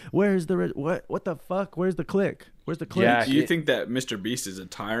ready. Where's the what the fuck? Where's the click? Where's the click? Yeah, do you think that Mr. Beast is a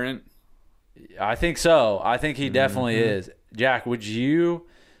tyrant? I think so. I think he definitely is. Jack, would you,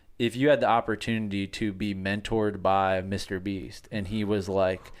 if you had the opportunity to be mentored by Mr. Beast and he was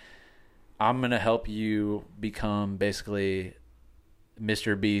like, I'm going to help you become basically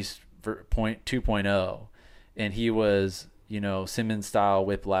Mr. Beast for 2.0, and he was, Simmons style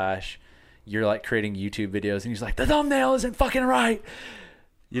Whiplash, you're like creating YouTube videos and he's like, the thumbnail isn't fucking right.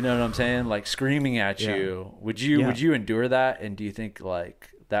 You know what I'm saying? Like screaming at you. Would you endure that? And do you think like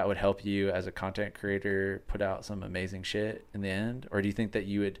that would help you as a content creator put out some amazing shit in the end? Or do you think that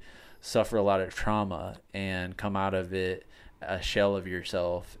you would suffer a lot of trauma and come out of it a shell of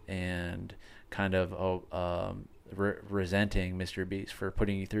yourself and kind of resenting Mr. Beast for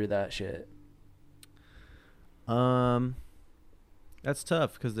putting you through that shit? That's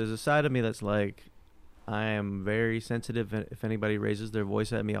tough because there's a side of me that's like, I am very sensitive. If anybody raises their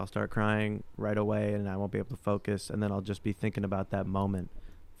voice at me, I'll start crying right away and I won't be able to focus, and then I'll just be thinking about that moment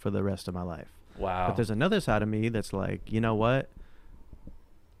for the rest of my life. Wow. But there's another side of me that's like, you know what?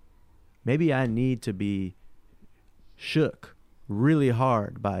 Maybe I need to be shook really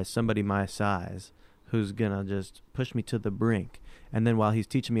hard by somebody my size who's gonna just push me to the brink, and then while he's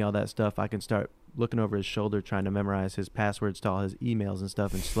teaching me all that stuff, I can start looking over his shoulder trying to memorize his passwords to all his emails and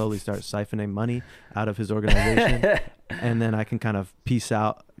stuff and slowly start siphoning money out of his organization. And then I can kind of peace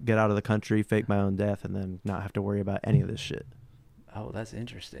out, get out of the country, fake my own death, and then not have to worry about any of this shit. Oh, that's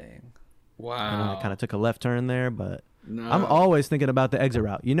interesting. Wow. And then I kind of took a left turn there, but No. I'm always thinking about the exit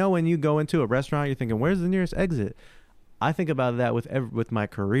route. When you go into a restaurant, you're thinking, where's the nearest exit? I think about that with my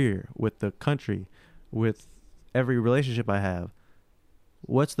career, with the country, with every relationship I have.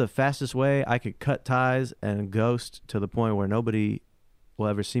 What's the fastest way I could cut ties and ghost to the point where nobody will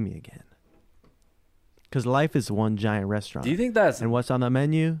ever see me again? Because life is one giant restaurant. Do you think that's... And what's on the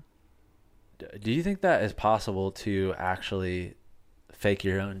menu? Do you think that is possible to actually fake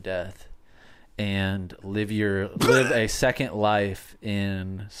your own death and live a second life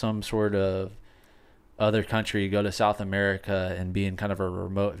in some sort of other country, go to South America and be in kind of a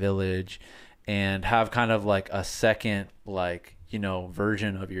remote village and have kind of like a second, like,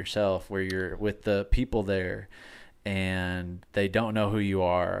 version of yourself where you're with the people there and they don't know who you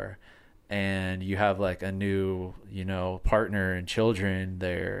are and you have like a new, partner and children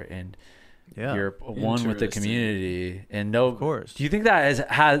there and you're one with the community and of course. Do you think that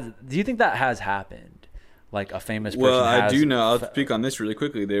has happened? Like a famous person I do know. I'll speak on this really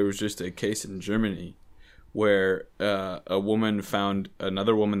quickly. There was just a case in Germany where a woman found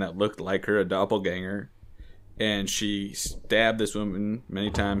another woman that looked like her, a doppelganger, and she stabbed this woman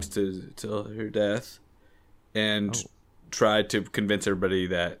many times till her death and tried to convince everybody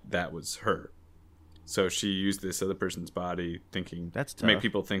that was her. So she used this other person's body thinking to make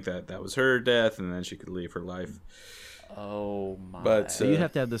people think that was her death, and then she could leave her life. Oh my! But you'd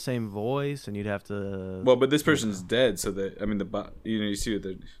have to have the same voice, and you'd have to. Well, but this person's dead, so you see what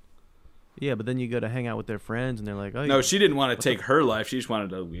the. Yeah, but then you go to hang out with their friends, and they're like, "Oh, no, she didn't want to take her life. She just wanted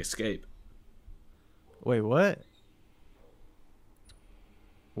to escape." Wait, what?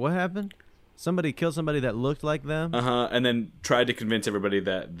 What happened? Somebody killed somebody that looked like them? And then tried to convince everybody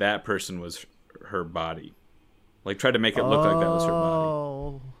that person was her body. Like, tried to make it look like that was her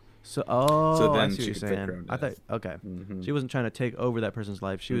body. So then I see what she you're could fake her saying. own I thought, death. okay. Mm-hmm. She wasn't trying to take over that person's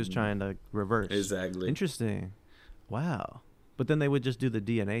life. She was trying to reverse. Exactly. Interesting. Wow. But then they would just do the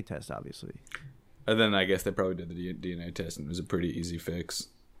DNA test, obviously. And then I guess they probably did the DNA test, and it was a pretty easy fix.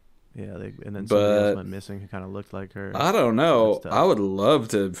 Yeah, and then somebody else went missing who kind of looked like her. I don't know. I would love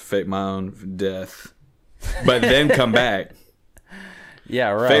to fake my own death, but then come back.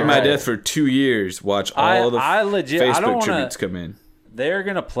 Yeah, right. Fake my death for 2 years. Watch all the Facebook tributes come in. They're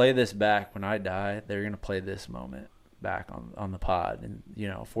gonna play this back when I die. They're gonna play this moment back on the pod, and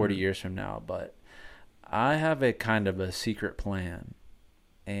 40 years from now. But I have a kind of a secret plan.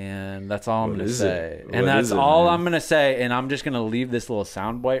 And that's all I'm going to say. And that's all I'm going to say. And I'm just going to leave this little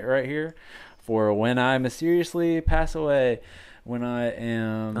soundbite right here for when I mysteriously pass away, when I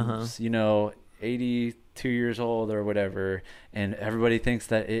am, 82 years old or whatever. And everybody thinks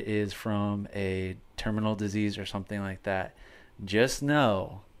that it is from a terminal disease or something like that. Just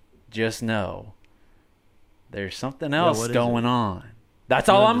know, there's something else going on. That's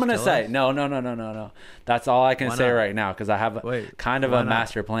all I'm going to say. No. That's all I can say right now because I have a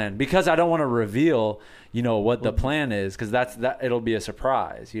master plan. Because I don't want to reveal, what the plan is because it'll be a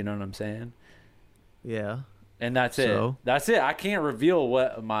surprise. You know what I'm saying? Yeah. And that's it. That's it. I can't reveal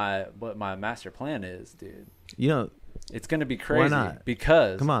what my master plan is, dude. It's going to be crazy. Why not?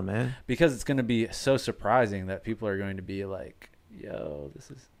 Because come on, man. Because it's going to be so surprising that people are going to be like, "Yo,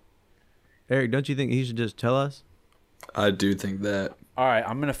 this is." Eric, don't you think he should just tell us? I do think that. All right,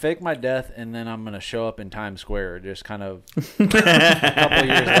 I'm gonna fake my death, and then I'm gonna show up in Times Square, just kind of a couple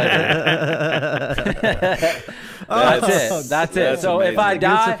years later. That's it. So amazing. If I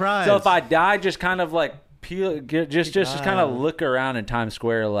die, just kind of like just kind of look around in Times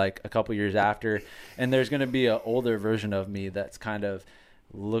Square like a couple years after, and there's gonna be an older version of me that's kind of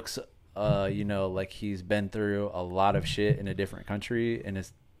looks, like he's been through a lot of shit in a different country, and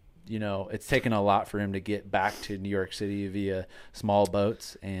it's taken a lot for him to get back to New York City via small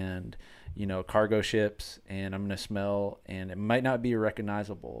boats and, cargo ships. And I'm going to smell, and it might not be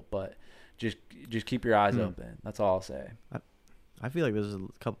recognizable, but just keep your eyes open. That's all I'll say. I feel like there's a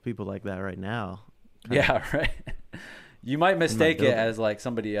couple people like that right now. Yeah, right. You might mistake it as like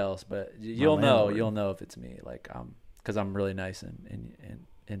somebody else, but you'll know if it's me, like, cause I'm really nice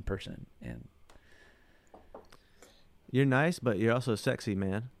in person. And you're nice, but you're also sexy,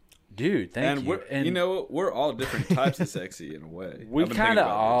 man. Dude, thank you. And we're all different types of sexy in a way. We kind of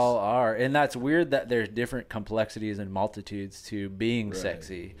all are. And that's weird that there's different complexities and multitudes to being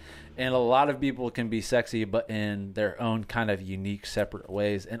sexy. And a lot of people can be sexy, but in their own kind of unique, separate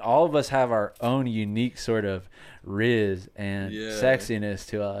ways. And all of us have our own unique sort of riz and sexiness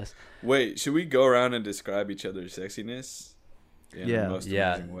to us. Wait, should we go around and describe each other's sexiness? In the most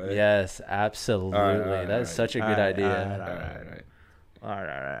amazing way? Yes, absolutely. All right, that is such a good idea. All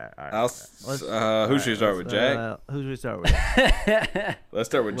right. Who should we start with, Jack? Who should we start with? Let's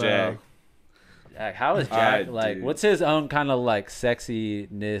start with Jack. Jack, how is Jack what's his own kind of like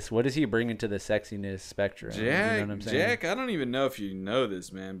sexiness? What does he bring into the sexiness spectrum? Jack, you know what I'm saying? Jack, I don't even know if you know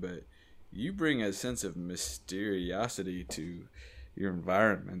this, man, but you bring a sense of mysteriosity to your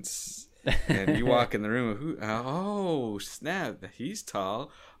environments. And you walk in the room, oh, snap, he's tall.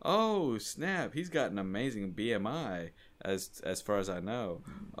 Oh, snap, he's got an amazing BMI. As far as I know.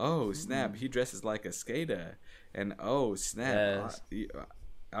 Oh, snap, he dresses like a skater. And oh, snap,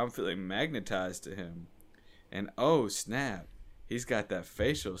 I'm feeling magnetized to him. And oh, snap, he's got that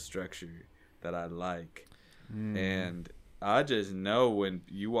facial structure that I like. And I just know when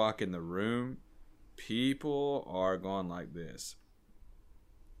you walk in the room, people are going like this.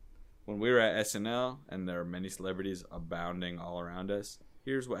 When we were at SNL and there are many celebrities abounding all around us,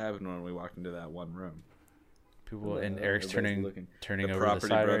 here's what happened when we walked into that one room. People and Eric's turning over the Property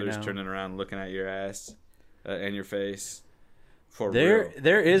side Brothers right now. turning around, looking at your ass and your face.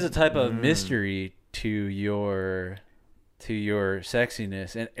 There is a type of mystery to your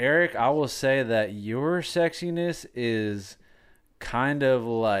sexiness, and Eric, I will say that your sexiness is kind of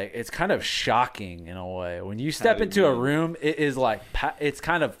like it's kind of shocking in a way. When you step into a room, it is like it's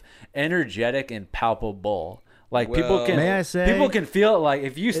kind of energetic and palpable. Like people can feel it. Like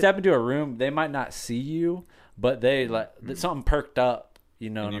if you step into a room, they might not see you. But they something perked up, you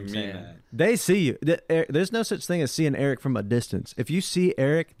know what I'm saying? They see you. There's no such thing as seeing Eric from a distance. If you see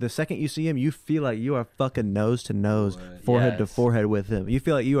Eric, the second you see him, you feel like you are fucking nose to nose, forehead to forehead with him. You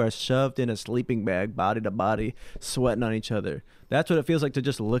feel like you are shoved in a sleeping bag, body to body, sweating on each other. That's what it feels like to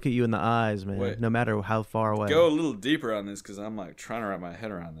just look at you in the eyes, man. No matter how far away. Go a little deeper on this because I'm like trying to wrap my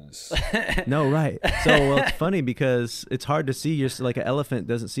head around this. No, right. So it's funny because it's hard to see. You're like an elephant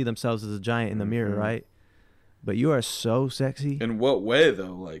doesn't see themselves as a giant in the mirror, right? But you are so sexy. In what way,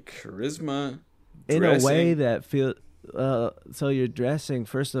 though? Like charisma? In a way that feels... so you're dressing,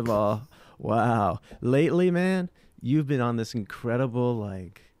 first of all, wow. Lately, man, you've been on this incredible,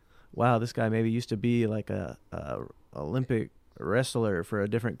 like, wow, this guy maybe used to be like a Olympic wrestler for a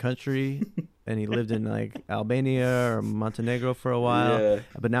different country, and he lived in like Albania or Montenegro for a while,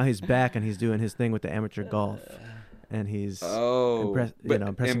 but now he's back and he's doing his thing with the amateur golf, and he's impressing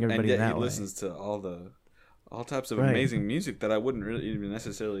everybody and that he way. listens to all types of amazing music that I wouldn't really even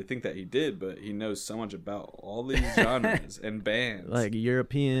necessarily think that he did, but he knows so much about all these genres and bands, like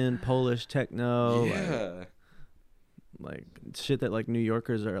European, Polish techno, yeah. Like shit that like New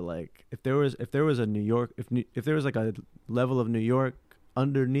Yorkers are like. If there was a New York, if there was like a level of New York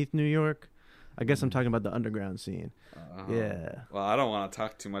underneath New York, I guess I'm talking about the underground scene. Yeah. Well, I don't want to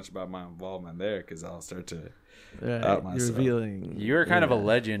talk too much about my involvement there because I'll start to Right. out myself. Revealing. You're kind of a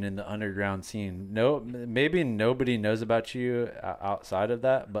legend in the underground scene. No, maybe nobody knows about you outside of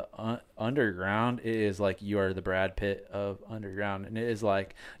that, but underground, it is like you are the Brad Pitt of underground, and it is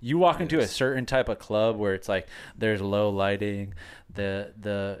like you walk into a certain type of club where it's like there's low lighting,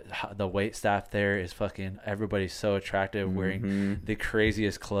 the wait staff there is fucking, everybody's so attractive, wearing the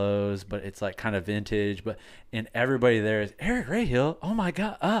craziest clothes, but it's like kind of vintage, and everybody there is Eric Rahill. Oh my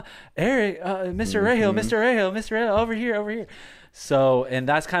God, Eric, Mr. Rahill, Mr. Rahill, Mr. Rahill, over here. So, and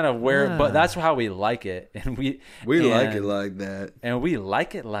that's kind of where, but that's how we like it, and we like it like that, and we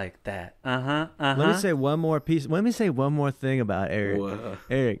like it like that. Let me say one more piece. Let me say one more thing about Eric. Wow.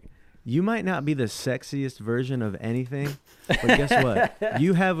 Eric, you might not be the sexiest version of anything, but guess what?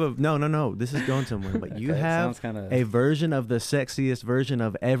 You have a no. This is going somewhere, but you have a version of the sexiest version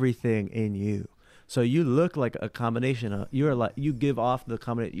of everything in you. So you look like a combination of, you give off the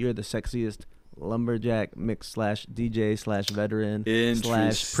combination. You're the sexiest lumberjack mix / DJ / veteran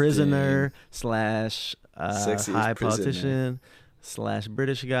 / prisoner / high politician /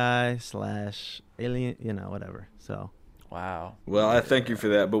 British guy / alien, whatever. So. Wow. Well, I thank you for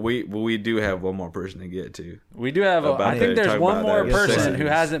that, but we do have one more person to get to. We do have. I think there's one more person who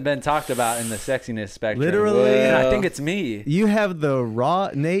hasn't been talked about in the sexiness spectrum. Literally, and I think it's me. You have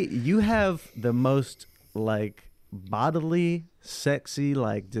the Nate. You have the most like bodily, sexy,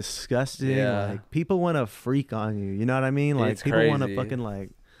 like disgusting. Yeah. Like people want to freak on you. You know what I mean? Like It's people want to crazy. fucking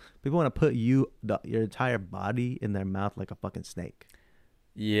like. People want to put your entire body in their mouth like a fucking snake.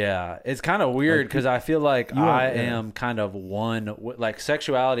 Yeah, it's kind of weird because I feel like I am kind of one. Like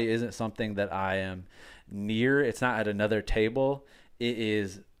sexuality isn't something that I am near. It's not at another table. It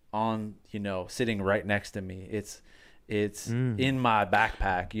is on, sitting right next to me. It's in my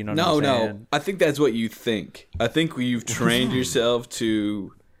backpack. You know what I'm saying? No. I think that's what you think. I think you've trained yourself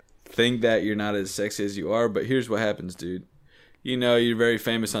to think that you're not as sexy as you are. But here's what happens, dude. You're very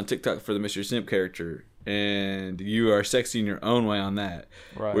famous on TikTok for the Mr. Simp character. And you are sexy in your own way on that,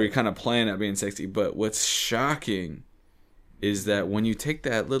 right? Where you're kind of playing at being sexy. But what's shocking is that when you take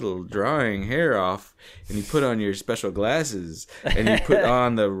that little drawing hair off and you put on your special glasses and you put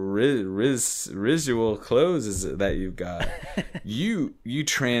on the ritual clothes that you've got, you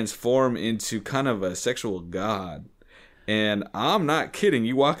transform into kind of a sexual god. And I'm not kidding.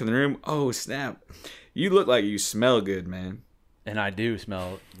 You walk in the room, oh snap, you look like you smell good, man. And I do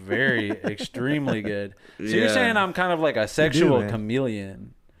smell very extremely good. So you're saying I'm kind of like a sexual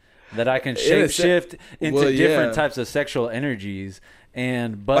chameleon, that I can shift into different types of sexual energies.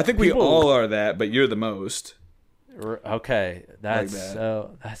 But I think we all are that, but you're the most. Okay, that's like that.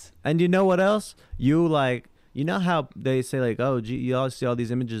 so. That's. And you know what else? You know how they say like, oh, you always see all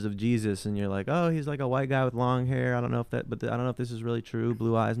these images of Jesus, and you're like, oh, he's like a white guy with long hair. I don't know if this is really true,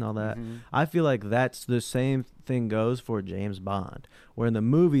 blue eyes and all that. Mm-hmm. I feel like that's the same thing goes for James Bond, where in the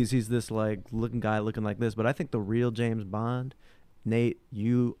movies he's this like looking guy looking like this, but I think the real James Bond, Nate,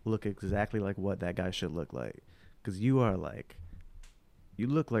 you look exactly like what that guy should look like, because you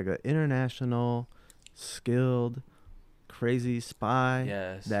look like an international, skilled, crazy spy.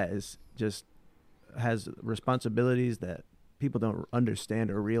 Yes. That is just has responsibilities that people don't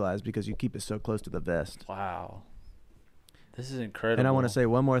understand or realize because you keep it so close to the vest. Wow. This is incredible. And I want to say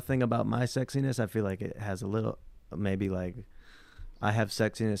one more thing about my sexiness. I feel like it has a little, maybe like I have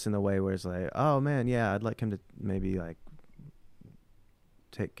sexiness in the way where it's like, oh man, yeah, I'd like him to maybe like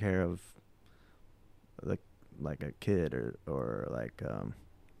take care of like a kid or like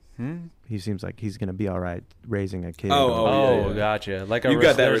he seems like he's gonna be all right raising a kid. Oh, gotcha. Like you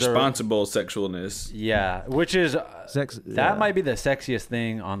got that responsible sexualness. Yeah, which is that might be the sexiest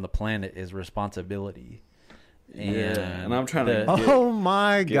thing on the planet is responsibility. And I'm trying to. Oh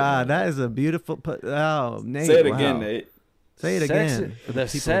my God, that is a beautiful. Nate, say it again, Nate. Say it again.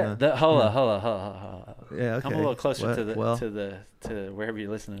 Hold on. Yeah, okay. Come a little closer to wherever you're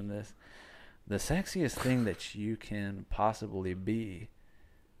listening to this. The sexiest thing that you can possibly be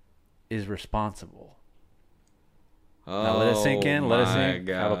is responsible. Now let it sink in. Let it sink.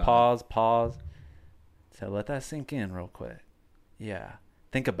 God. Have a pause. Pause. So let that sink in real quick. Yeah.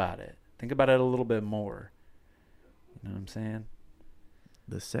 Think about it. Think about it a little bit more. You know what I'm saying?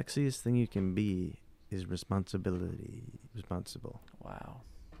 The sexiest thing you can be is responsibility. Responsible. Wow.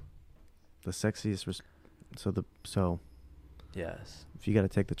 The sexiest. So. Yes. If you got to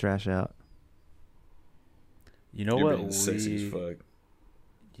take the trash out. You know You're what being sexy as fuck.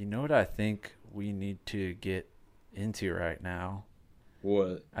 You know what I think we need to get into right now?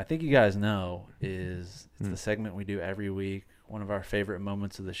 What? I think you guys know it's the segment we do every week, one of our favorite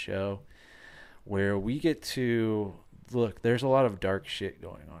moments of the show, where we get to look, there's a lot of dark shit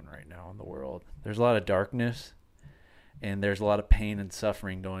going on right now in the world. There's a lot of darkness, and there's a lot of pain and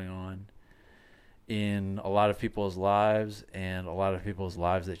suffering going on in a lot of people's lives and a lot of people's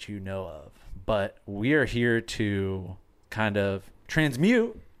lives that you know of. But we are here to kind of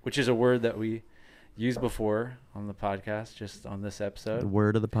transmute, which is a word that we used before on the podcast, just on this episode. The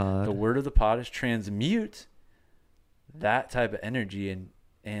word of the pod. The word of the pod is transmute that type of energy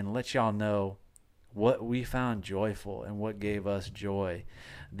and let y'all know what we found joyful and what gave us joy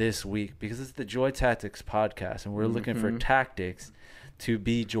this week, because it's the Joy Tactics podcast, and we're looking for tactics to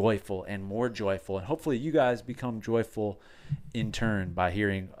be joyful and more joyful, and hopefully you guys become joyful in turn by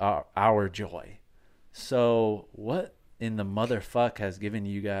hearing our joy. So what in the motherfuck has given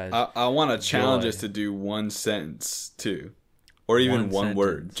you guys I want to challenge joy? us to do one sentence too, or even one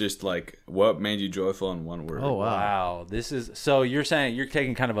word, just like what made you joyful in one word. Oh wow. This is, so you're saying you're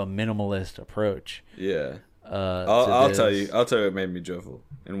taking kind of a minimalist approach. Yeah. I'll tell you what made me joyful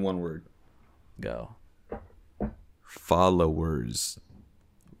in one word. Go. Followers.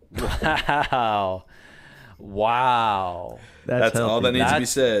 Wow. That's all that needs to be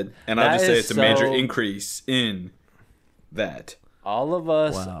said. And I'll just say it's a major increase in that. All of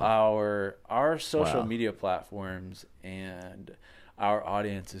us, Wow. our social media platforms and our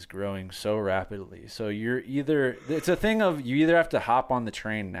audience is growing so rapidly. So it's a thing of you either have to hop on the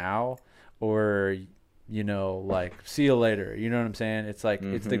train now or, you know, like, see you later. You know what I'm saying? It's like,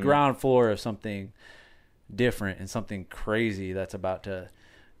 it's the ground floor of something different and something crazy that's about to,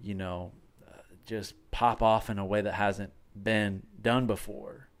 you know, just pop off in a way that hasn't been done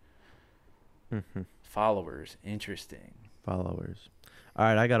before. Followers. Interesting. Followers. All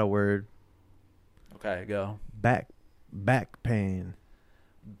right, I got a word. Okay, go. Back pain.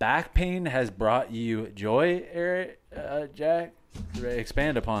 Back pain has brought you joy, Eric, Jack?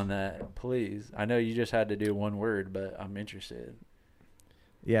 Expand upon that, please. I know you just had to do one word, but I'm interested.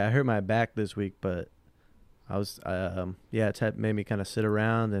 Yeah, I hurt my back this week, but I was, it made me kind of sit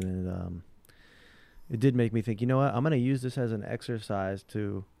around, and it did make me think, you know what? I'm going to use this as an exercise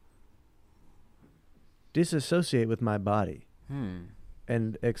to disassociate with my body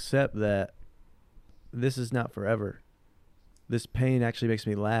and accept that this is not forever. This pain actually makes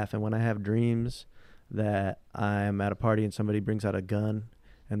me laugh. And when I have dreams that I'm at a party and somebody brings out a gun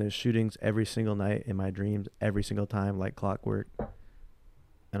and there's shootings every single night in my dreams, every single time, like clockwork,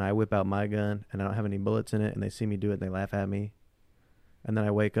 and I whip out my gun and I don't have any bullets in it and they see me do it and they laugh at me, and then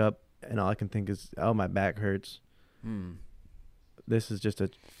I wake up and all I can think is, oh, my back hurts. This is just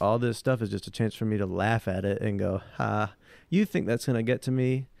all this stuff is just a chance for me to laugh at it and go, ha, you think that's going to get to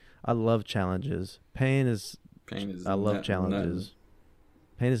me? I love challenges. Pain is I love challenges. Nothing.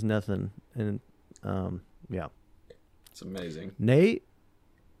 Pain is nothing. And, yeah. It's amazing. Nate?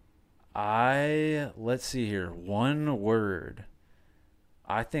 Let's see here. One word.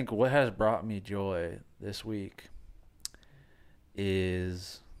 I think what has brought me joy this week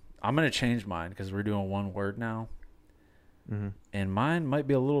is, I'm going to change mine because we're doing one word now. And mine might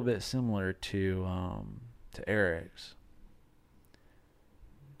be a little bit similar to Eric's.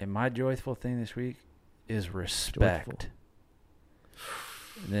 And my joyful thing this week is respect.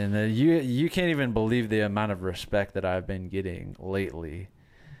 And you can't even believe the amount of respect that I've been getting lately.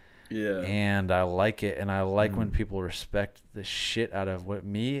 Yeah. And I like it, and I like when people respect the shit out of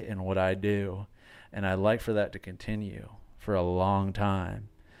me and what I do. And I like for that to continue for a long time,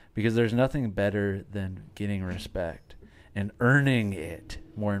 because there's nothing better than getting respect and earning it,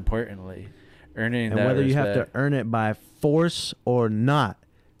 more importantly. And that whether respect. You have to earn it by force or not,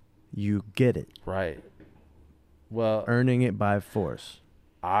 you get it. Right. Well, earning it by force.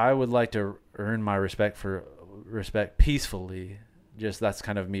 I would like to earn my respect peacefully. Just that's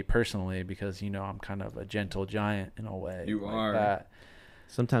kind of me personally, because, you know, I'm kind of a gentle giant in a way. You like are. That.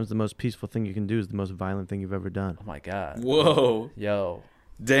 Sometimes the most peaceful thing you can do is the most violent thing you've ever done. Oh my God. Whoa. Yo.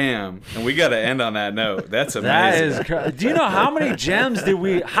 Damn, and we got to end on that note. That's amazing. That is. Do you know how many gems did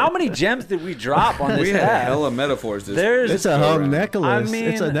we drop on this? We had app? hella metaphors. It's a whole necklace. I mean,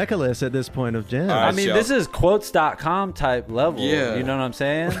 it's a necklace at this point of gems. Right, I mean, this is quotes.com type level. Yeah. You know what I'm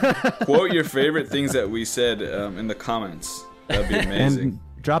saying? Quote your favorite things that we said in the comments. That'd be amazing. And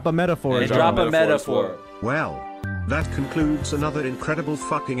drop a metaphor. And drop a metaphor. Well, that concludes another incredible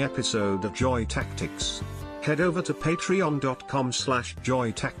fucking episode of Joy Tactics. Head over to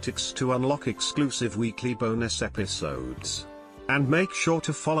patreon.com/joytactics to unlock exclusive weekly bonus episodes. And make sure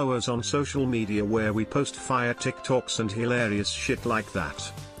to follow us on social media where we post fire TikToks and hilarious shit like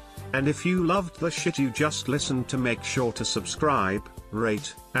that. And if you loved the shit you just listened to, make sure to subscribe,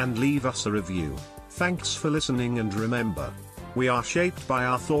 rate, and leave us a review. Thanks for listening, and remember, we are shaped by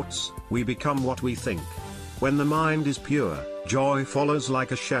our thoughts, we become what we think. When the mind is pure, joy follows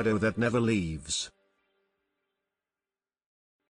like a shadow that never leaves.